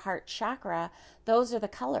about your heart chakra, those are the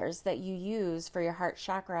colors that you use for your heart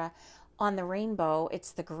chakra. On the rainbow,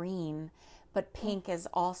 it's the green, but pink is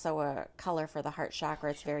also a color for the heart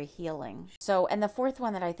chakra. It's very healing. So, and the fourth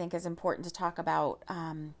one that I think is important to talk about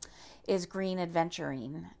is green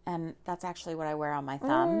aventurine. And that's actually what I wear on my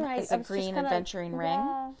thumb. It's a green aventurine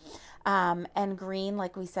ring. And green,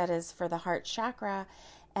 like we said, is for the heart chakra.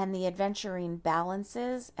 And the aventurine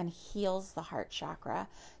balances and heals the heart chakra.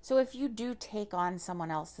 So if you do take on someone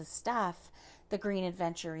else's stuff, the green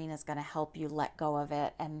aventurine is going to help you let go of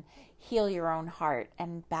it and heal your own heart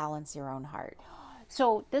and balance your own heart.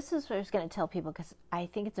 So this is what I was going to tell people, because I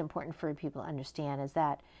think it's important for people to understand, is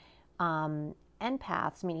that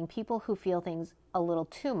empaths, meaning people who feel things a little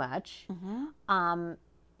too much,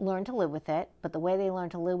 learn to live with it. But the way they learn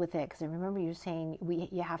to live with it, because I remember you saying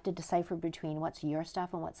you have to decipher between what's your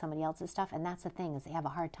stuff and what's somebody else's stuff. And that's the thing, is they have a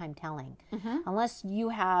hard time telling. Unless you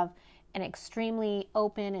have an extremely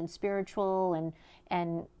open and spiritual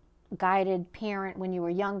and guided parent when you were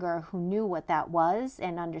younger who knew what that was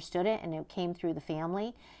and understood it, and it came through the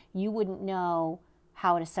family, you wouldn't know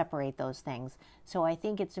how to separate those things. So I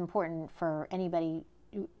think it's important for anybody,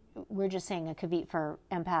 we're just saying a caveat for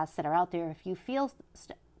empaths that are out there, if you feel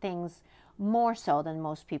things more so than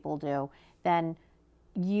most people do, then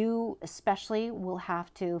you especially will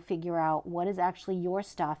have to figure out what is actually your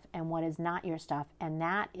stuff and what is not your stuff. And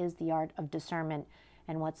that is the art of discernment.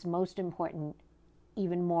 And what's most important,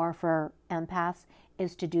 even more for empaths,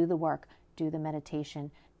 is to do the work, do the meditation,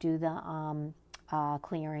 do the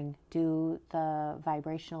clearing, do the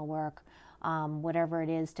vibrational work, whatever it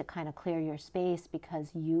is to kind of clear your space, because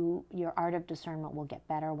your art of discernment will get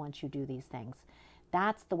better once you do these things.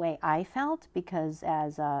 That's the way I felt, because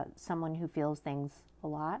as someone who feels things a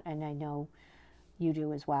lot, and I know you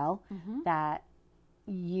do as well, that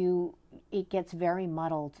it gets very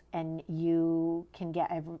muddled, and you can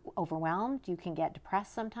get overwhelmed. You can get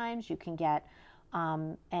depressed sometimes. You can get,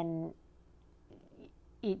 and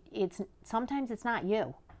it's sometimes it's not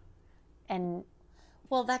you. And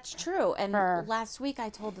well, that's true. And last week I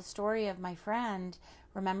told the story of my friend,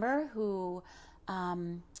 remember, who,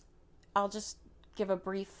 I'll just give a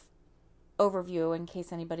brief overview in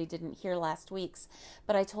case anybody didn't hear last week's,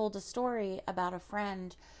 but I told a story about a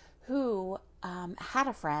friend who had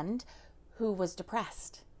a friend who was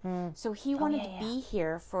depressed. So he wanted to be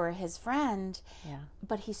here for his friend,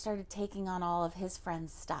 but he started taking on all of his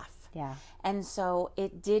friend's stuff. Yeah. And so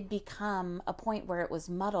it did become a point where it was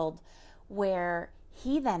muddled, where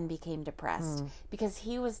he then became depressed because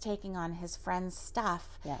he was taking on his friend's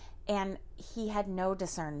stuff, and he had no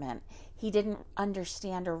discernment. He didn't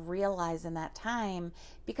understand or realize in that time,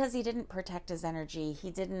 because he didn't protect his energy, he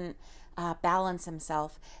didn't balance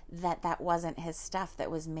himself, that wasn't his stuff that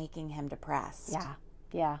was making him depressed.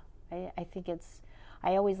 Yeah. I think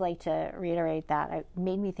I always like to reiterate that. It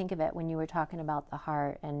made me think of it when you were talking about the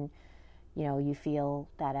heart, and you feel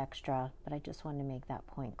that extra, but I just wanted to make that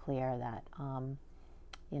point clear that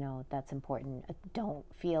that's important. Don't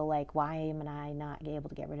feel like, why am I not able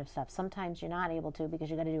to get rid of stuff? Sometimes you're not able to because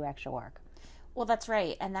you got to do extra work. Well, that's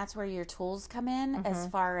right. And that's where your tools come in, as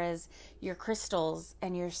far as your crystals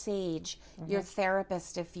and your sage, your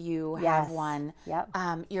therapist, if you have one,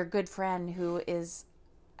 your good friend who is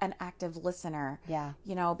an active listener,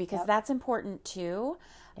 because that's important too,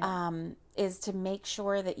 is to make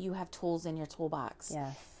sure that you have tools in your toolbox.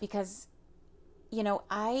 Yes. Because,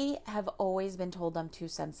 I have always been told I'm too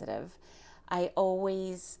sensitive.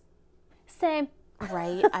 Same.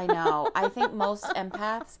 Right, I know. I think most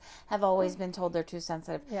empaths have always been told they're too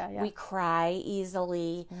sensitive. Yeah. We cry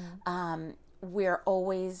easily. We're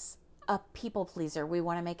always a people pleaser. We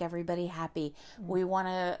want to make everybody happy. We want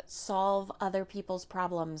to solve other people's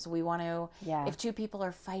problems. We want to, if two people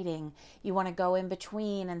are fighting, you want to go in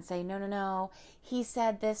between and say, no, he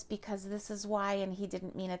said this because this is why, and he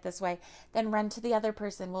didn't mean it this way. Then run to the other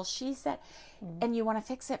person. Well, she said, and you want to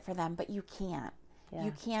fix it for them, but you can't. Yeah.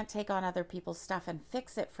 You can't take on other people's stuff and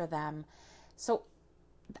fix it for them. So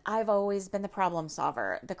I've always been the problem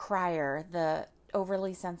solver, the crier, the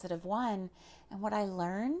overly sensitive one. And what I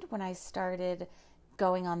learned when I started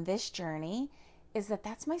going on this journey is that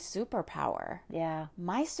that's my superpower. Yeah.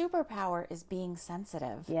 My superpower is being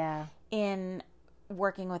sensitive. Yeah. In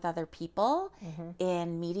working with other people,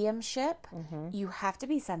 in mediumship. You have to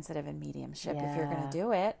be sensitive in mediumship if you're going to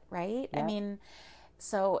do it, right? Yep. I mean,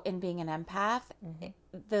 so in being an empath,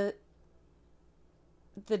 the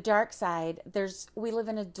dark side, we live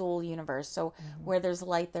in a dual universe. So where there's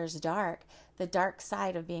light, there's dark. The dark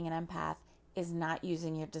side of being an empath is not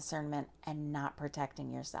using your discernment and not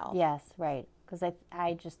protecting yourself. Yes, right. Because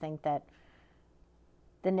I just think that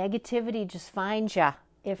the negativity just finds you.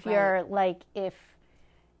 If you're like, if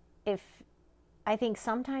I think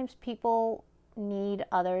sometimes people need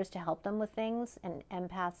others to help them with things, and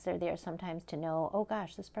empaths are there sometimes to know, oh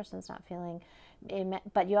gosh, this person's not feeling,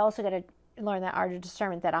 but you also got to learn that art of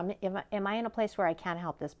discernment, that am I in a place where I can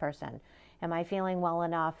help this person? Am I feeling well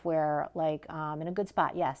enough where, like, in a good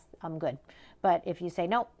spot? Yes, I'm good. But if you say,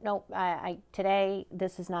 nope, today,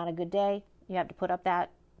 this is not a good day, you have to put up that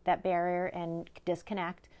barrier and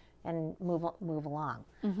disconnect and move along.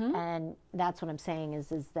 And that's what I'm saying is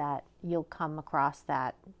that you'll come across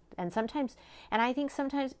that. And sometimes, and I think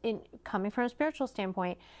sometimes, coming from a spiritual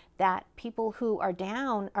standpoint, that people who are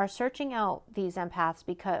down are searching out these empaths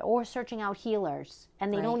or searching out healers,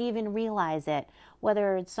 and they don't even realize it.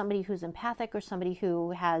 Whether it's somebody who's empathic or somebody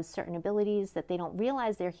who has certain abilities that they don't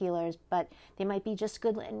realize they're healers, but they might be just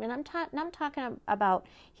good. And I'm talking about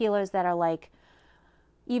healers that are like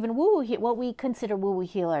even woo-woo, what we consider woo-woo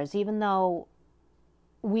healers, even though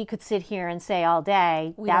we could sit here and say all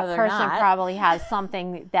day, that person probably has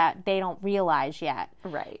something that they don't realize yet.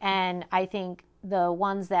 Right. And I think the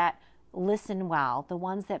ones that listen well, the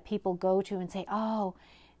ones that people go to and say, oh,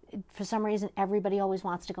 for some reason, everybody always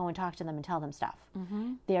wants to go and talk to them and tell them stuff.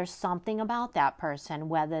 There's something about that person,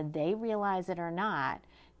 whether they realize it or not,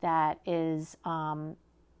 that is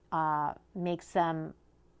makes them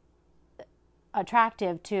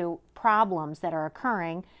attractive to problems that are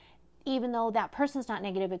occurring. Even though that person's not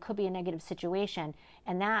negative, it could be a negative situation.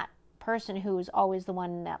 And that person who's always the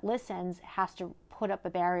one that listens has to put up a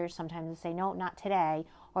barrier sometimes and say, no, not today.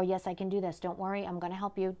 Or yes, I can do this. Don't worry, I'm going to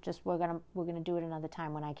help you. Just we're going to do it another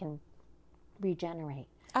time when I can regenerate.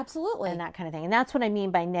 Absolutely. And that kind of thing. And that's what I mean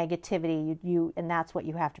by negativity. You and that's what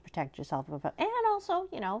you have to protect yourself from. And also,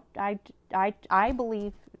 I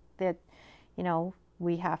believe that,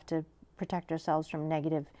 we have to protect ourselves from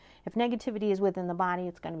negative. If negativity is within the body,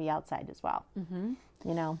 it's going to be outside as well. Mm-hmm.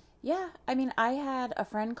 You know? Yeah. I mean, I had a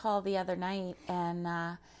friend call the other night, and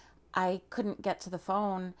I couldn't get to the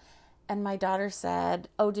phone. And my daughter said,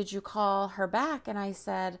 "Oh, did you call her back?" And I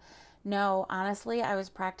said, "No, honestly, I was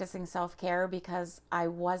practicing self-care because I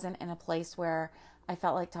wasn't in a place where I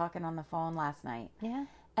felt like talking on the phone last night." Yeah.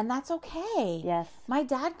 And that's okay. Yes. My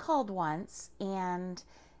dad called once, and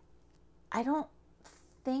I don't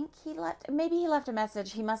think maybe he left a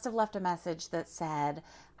message. He must have left a message that said,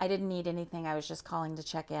 "I didn't need anything. I was just calling to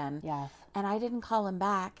check in." Yes. And I didn't call him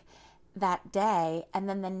back that day. And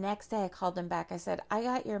then the next day I called him back. I said, "I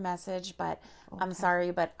got your message, but I'm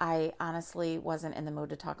sorry, but I honestly wasn't in the mood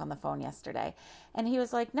to talk on the phone yesterday." And he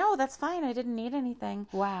was like, "No, that's fine. I didn't need anything."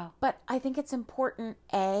 Wow. But I think it's important,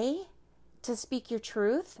 to speak your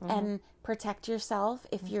truth and protect yourself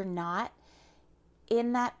if you're not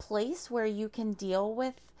in that place where you can deal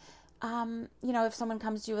with, if someone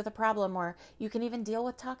comes to you with a problem, or you can even deal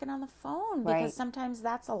with talking on the phone, because Right. sometimes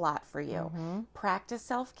that's a lot for you. Practice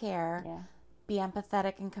self-care, Yeah. be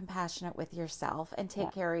empathetic and compassionate with yourself, and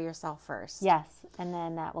take care of yourself first. Yes. And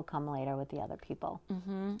then that will come later with the other people.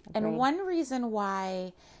 Mm-hmm. And one reason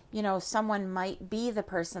why, someone might be the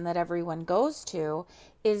person that everyone goes to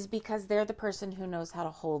is because they're the person who knows how to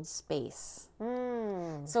hold space.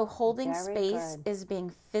 So holding Very space good. is being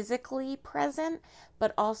physically present,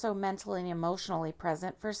 but also mentally and emotionally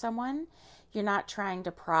present for someone. You're not trying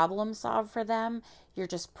to problem solve for them. You're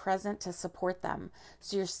just present to support them.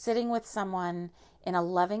 So you're sitting with someone in a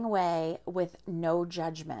loving way with no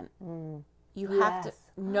judgment. You have to, Yes.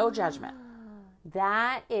 no judgment.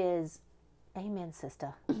 That is, amen,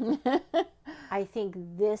 sister. I think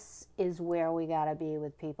this is where we got to be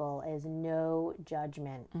with people, is no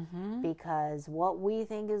judgment. Because what we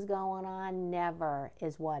think is going on never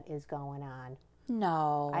is what is going on.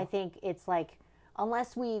 No. I think it's like,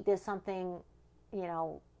 unless there's something,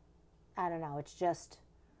 I don't know, it's just,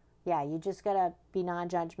 you just got to be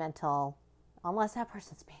non-judgmental, unless that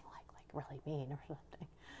person's being like really mean or something.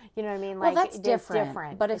 You know what I mean? Well, Like, that's it's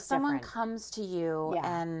different. But if It's someone different. comes to you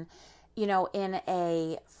Yeah. and, in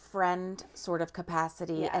a friend sort of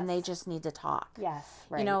capacity, and they Yes. just need to talk. Yes,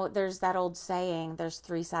 right. There's that old saying, there's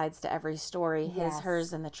 3 sides to every story, his, Yes.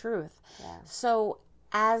 hers, and the truth. Yeah. So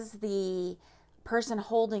as the person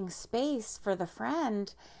holding space for the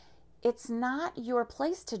friend, it's not your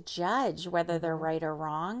place to judge whether they're right or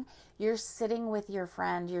wrong. You're sitting with your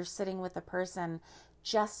friend, you're sitting with the person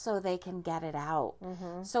just so they can get it out.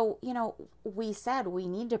 So, we said we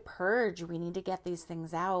need to purge, we need to get these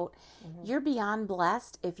things out. You're beyond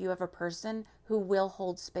blessed if you have a person who will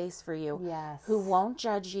hold space for you, Yes. who won't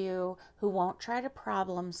judge you, who won't try to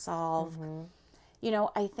problem solve.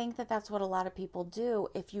 I think that's what a lot of people do.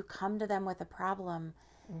 If you come to them with a problem,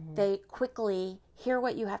 they quickly hear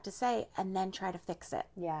what you have to say and then try to fix it.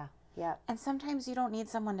 Yeah. Yep. And sometimes you don't need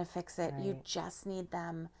someone to fix it. You Right. just need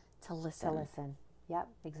them to listen. To listen. Yep.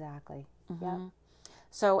 Exactly. Mm-hmm. Yep.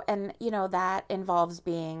 So, and that involves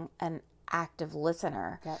being an active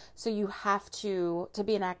listener. Yep. So you have to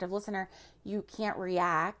be an active listener, you can't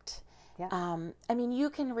react. Yep. You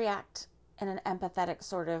can react in an empathetic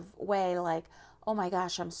sort of way, like, "Oh my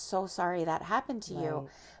gosh, I'm so sorry that happened to you," Right.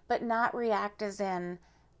 but not react as in,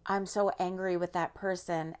 "I'm so angry with that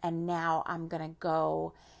person, and now I'm going to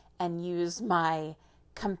go and use my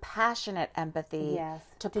compassionate empathy Yes.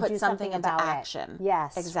 to To put do something something into about it. action."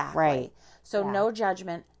 Yes. Exactly. Right. So Yeah. no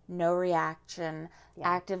judgment, no reaction.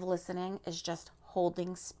 Active listening is just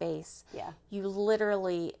holding space. Yeah. You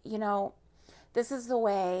literally, this is the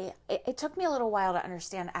way, it took me a little while to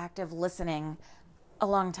understand active listening a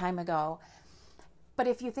long time ago. But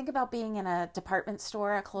if you think about being in a department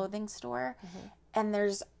store, a clothing store, and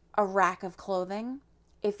there's a rack of clothing,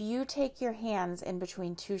 if you take your hands in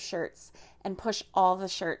between 2 shirts and push all the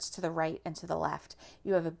shirts to the right and to the left,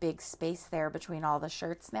 you have a big space there between all the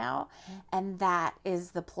shirts now. And that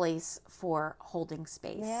is the place for holding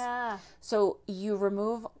space. Yeah. So you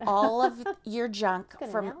remove all of your junk Good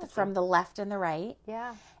from analogy. the left and the right.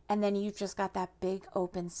 Yeah. And then you've just got that big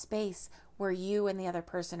open space where you and the other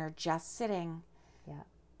person are just sitting Yeah.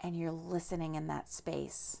 and you're listening in that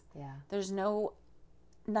space. Yeah. There's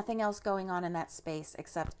nothing else going on in that space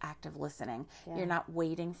except active listening. Yeah. You're not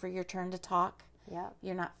waiting for your turn to talk. Yep.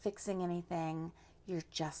 You're not fixing anything. You're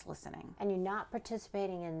just listening. And you're not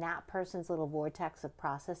participating in that person's little vortex of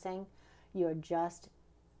processing. You're just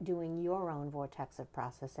doing your own vortex of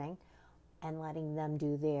processing and letting them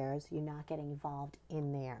do theirs. You're not getting involved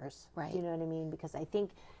in theirs. Right. Do you know what I mean? Because I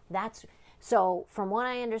think that's, so from what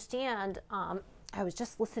I understand, I was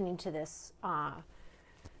just listening to this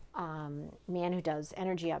man who does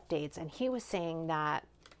energy updates, and he was saying that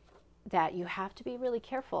you have to be really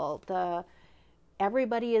careful.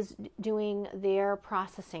 Everybody is doing their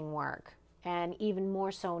processing work, and even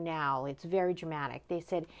more so now. It's very dramatic. They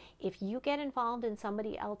said if you get involved in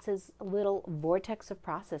somebody else's little vortex of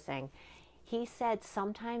processing, he said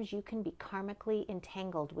sometimes you can be karmically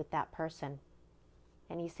entangled with that person.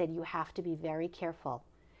 And he said you have to be very careful.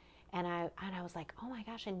 And I was like, oh my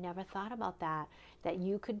gosh, I never thought about that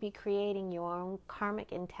you could be creating your own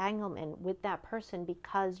karmic entanglement with that person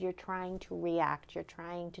because you're trying to react, you're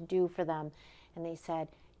trying to do for them. And they said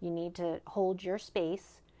you need to hold your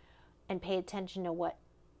space and pay attention to what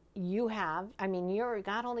you have. I mean,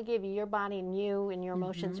 God only gave you your body and you and your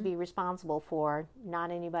emotions to be responsible for,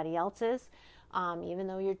 not anybody else's. Even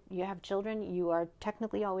though you have children, you are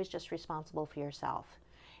technically always just responsible for yourself.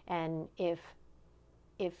 And if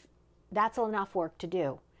that's enough work to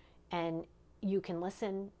do, and you can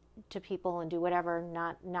listen to people and do whatever,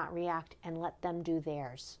 not react, and let them do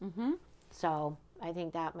theirs. So I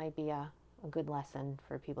think that might be a good lesson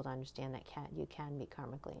for people to understand that you can be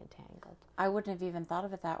karmically entangled. I wouldn't have even thought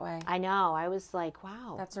of it that way. I know. I was like,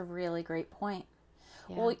 wow. That's a really great point.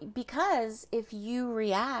 Yeah. Well, because if you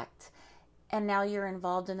react and now you're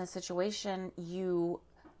involved in a situation, you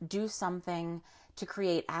do something to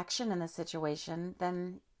create action in the situation,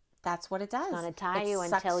 then that's what it does. It's going to tie it you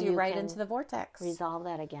sucks until you right can into the vortex. Resolve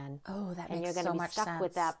that again. Oh, that and makes you're so going to much be stuck sense.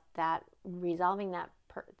 with that resolving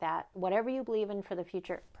that whatever you believe in for the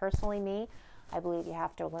future. Personally, I believe you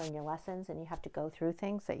have to learn your lessons and you have to go through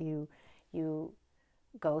things that you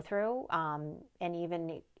go through. And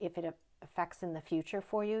even if it affects in the future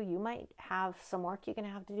for you, you might have some work you're going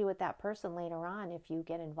to have to do with that person later on if you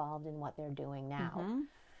get involved in what they're doing now.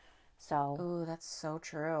 So, oh, that's so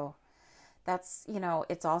true. That's,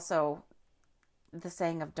 it's also the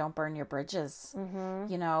saying of don't burn your bridges,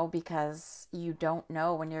 because you don't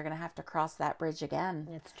know when you're going to have to cross that bridge again.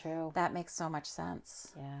 It's true. That makes so much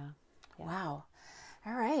sense. Yeah. Wow.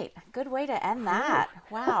 All right. Good way to end that.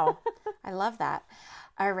 Wow. I love that.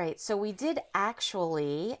 All right. So we did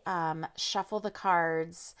actually shuffle the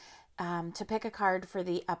cards to pick a card for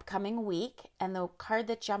the upcoming week. And the card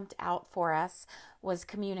that jumped out for us was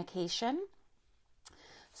communication.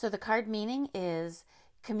 So the card meaning is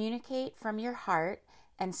communicate from your heart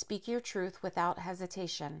and speak your truth without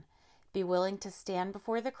hesitation. Be willing to stand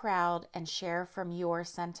before the crowd and share from your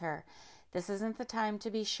center. This isn't the time to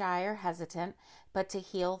be shy or hesitant, but to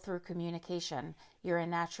heal through communication. You're a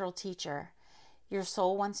natural teacher. Your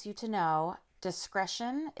soul wants you to know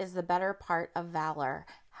discretion is the better part of valor.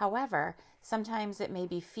 However, sometimes it may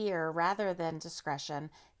be fear rather than discretion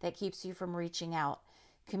that keeps you from reaching out.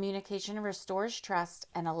 Communication restores trust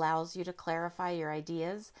and allows you to clarify your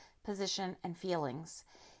ideas, position, and feelings.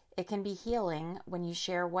 It can be healing when you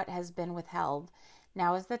share what has been withheld.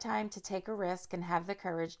 Now is the time to take a risk and have the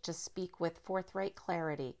courage to speak with forthright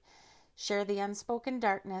clarity. Share the unspoken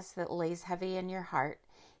darkness that lays heavy in your heart.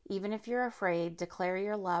 Even if you're afraid, declare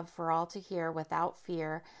your love for all to hear without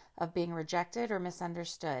fear of being rejected or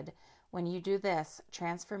misunderstood. When you do this,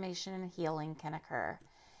 transformation and healing can occur.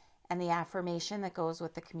 And the affirmation that goes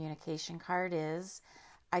with the communication card is,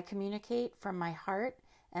 I communicate from my heart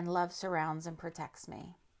and love surrounds and protects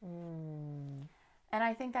me. And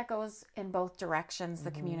I think that goes in both directions,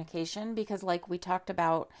 the communication, because like we talked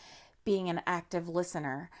about being an active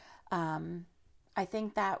listener, I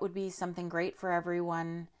think that would be something great for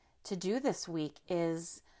everyone to do this week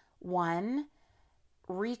is, one,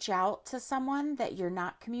 reach out to someone that you're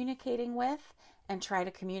not communicating with and try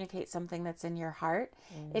to communicate something that's in your heart.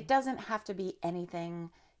 It doesn't have to be anything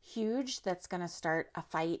huge that's going to start a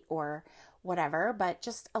fight or whatever, but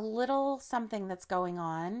just a little something that's going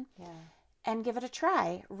on. Yeah. And give it a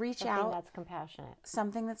try. Reach out. Something that's compassionate.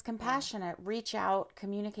 Something that's compassionate. Yeah. Reach out,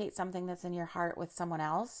 communicate something that's in your heart with someone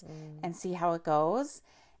else and see how it goes.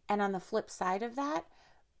 And on the flip side of that,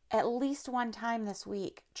 at least one time this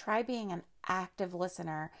week, try being an active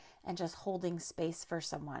listener and just holding space for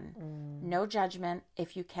someone. No judgment.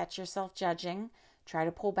 If you catch yourself judging, try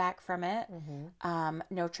to pull back from it.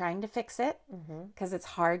 No trying to fix it, because it's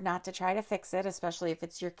hard not to try to fix it, especially if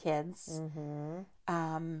it's your kids.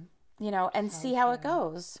 And see how it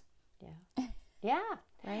goes. Yeah. Yeah.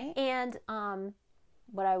 Right? And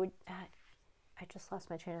what I would, I just lost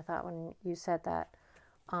my train of thought when you said that.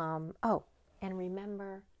 And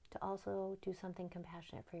remember to also do something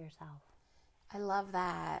compassionate for yourself. I love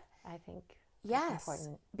that. I think yes,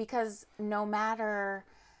 important. Because no matter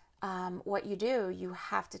what you do, you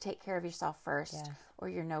have to take care of yourself first, or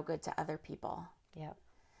you're no good to other people. Yep.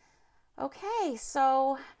 Okay,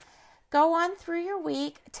 so Go on through your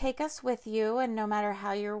week. Take us with you. And no matter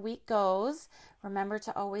how your week goes, remember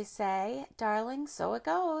to always say, darling, so it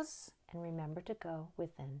goes. And remember to go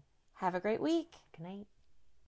within. Have a great week. Good night.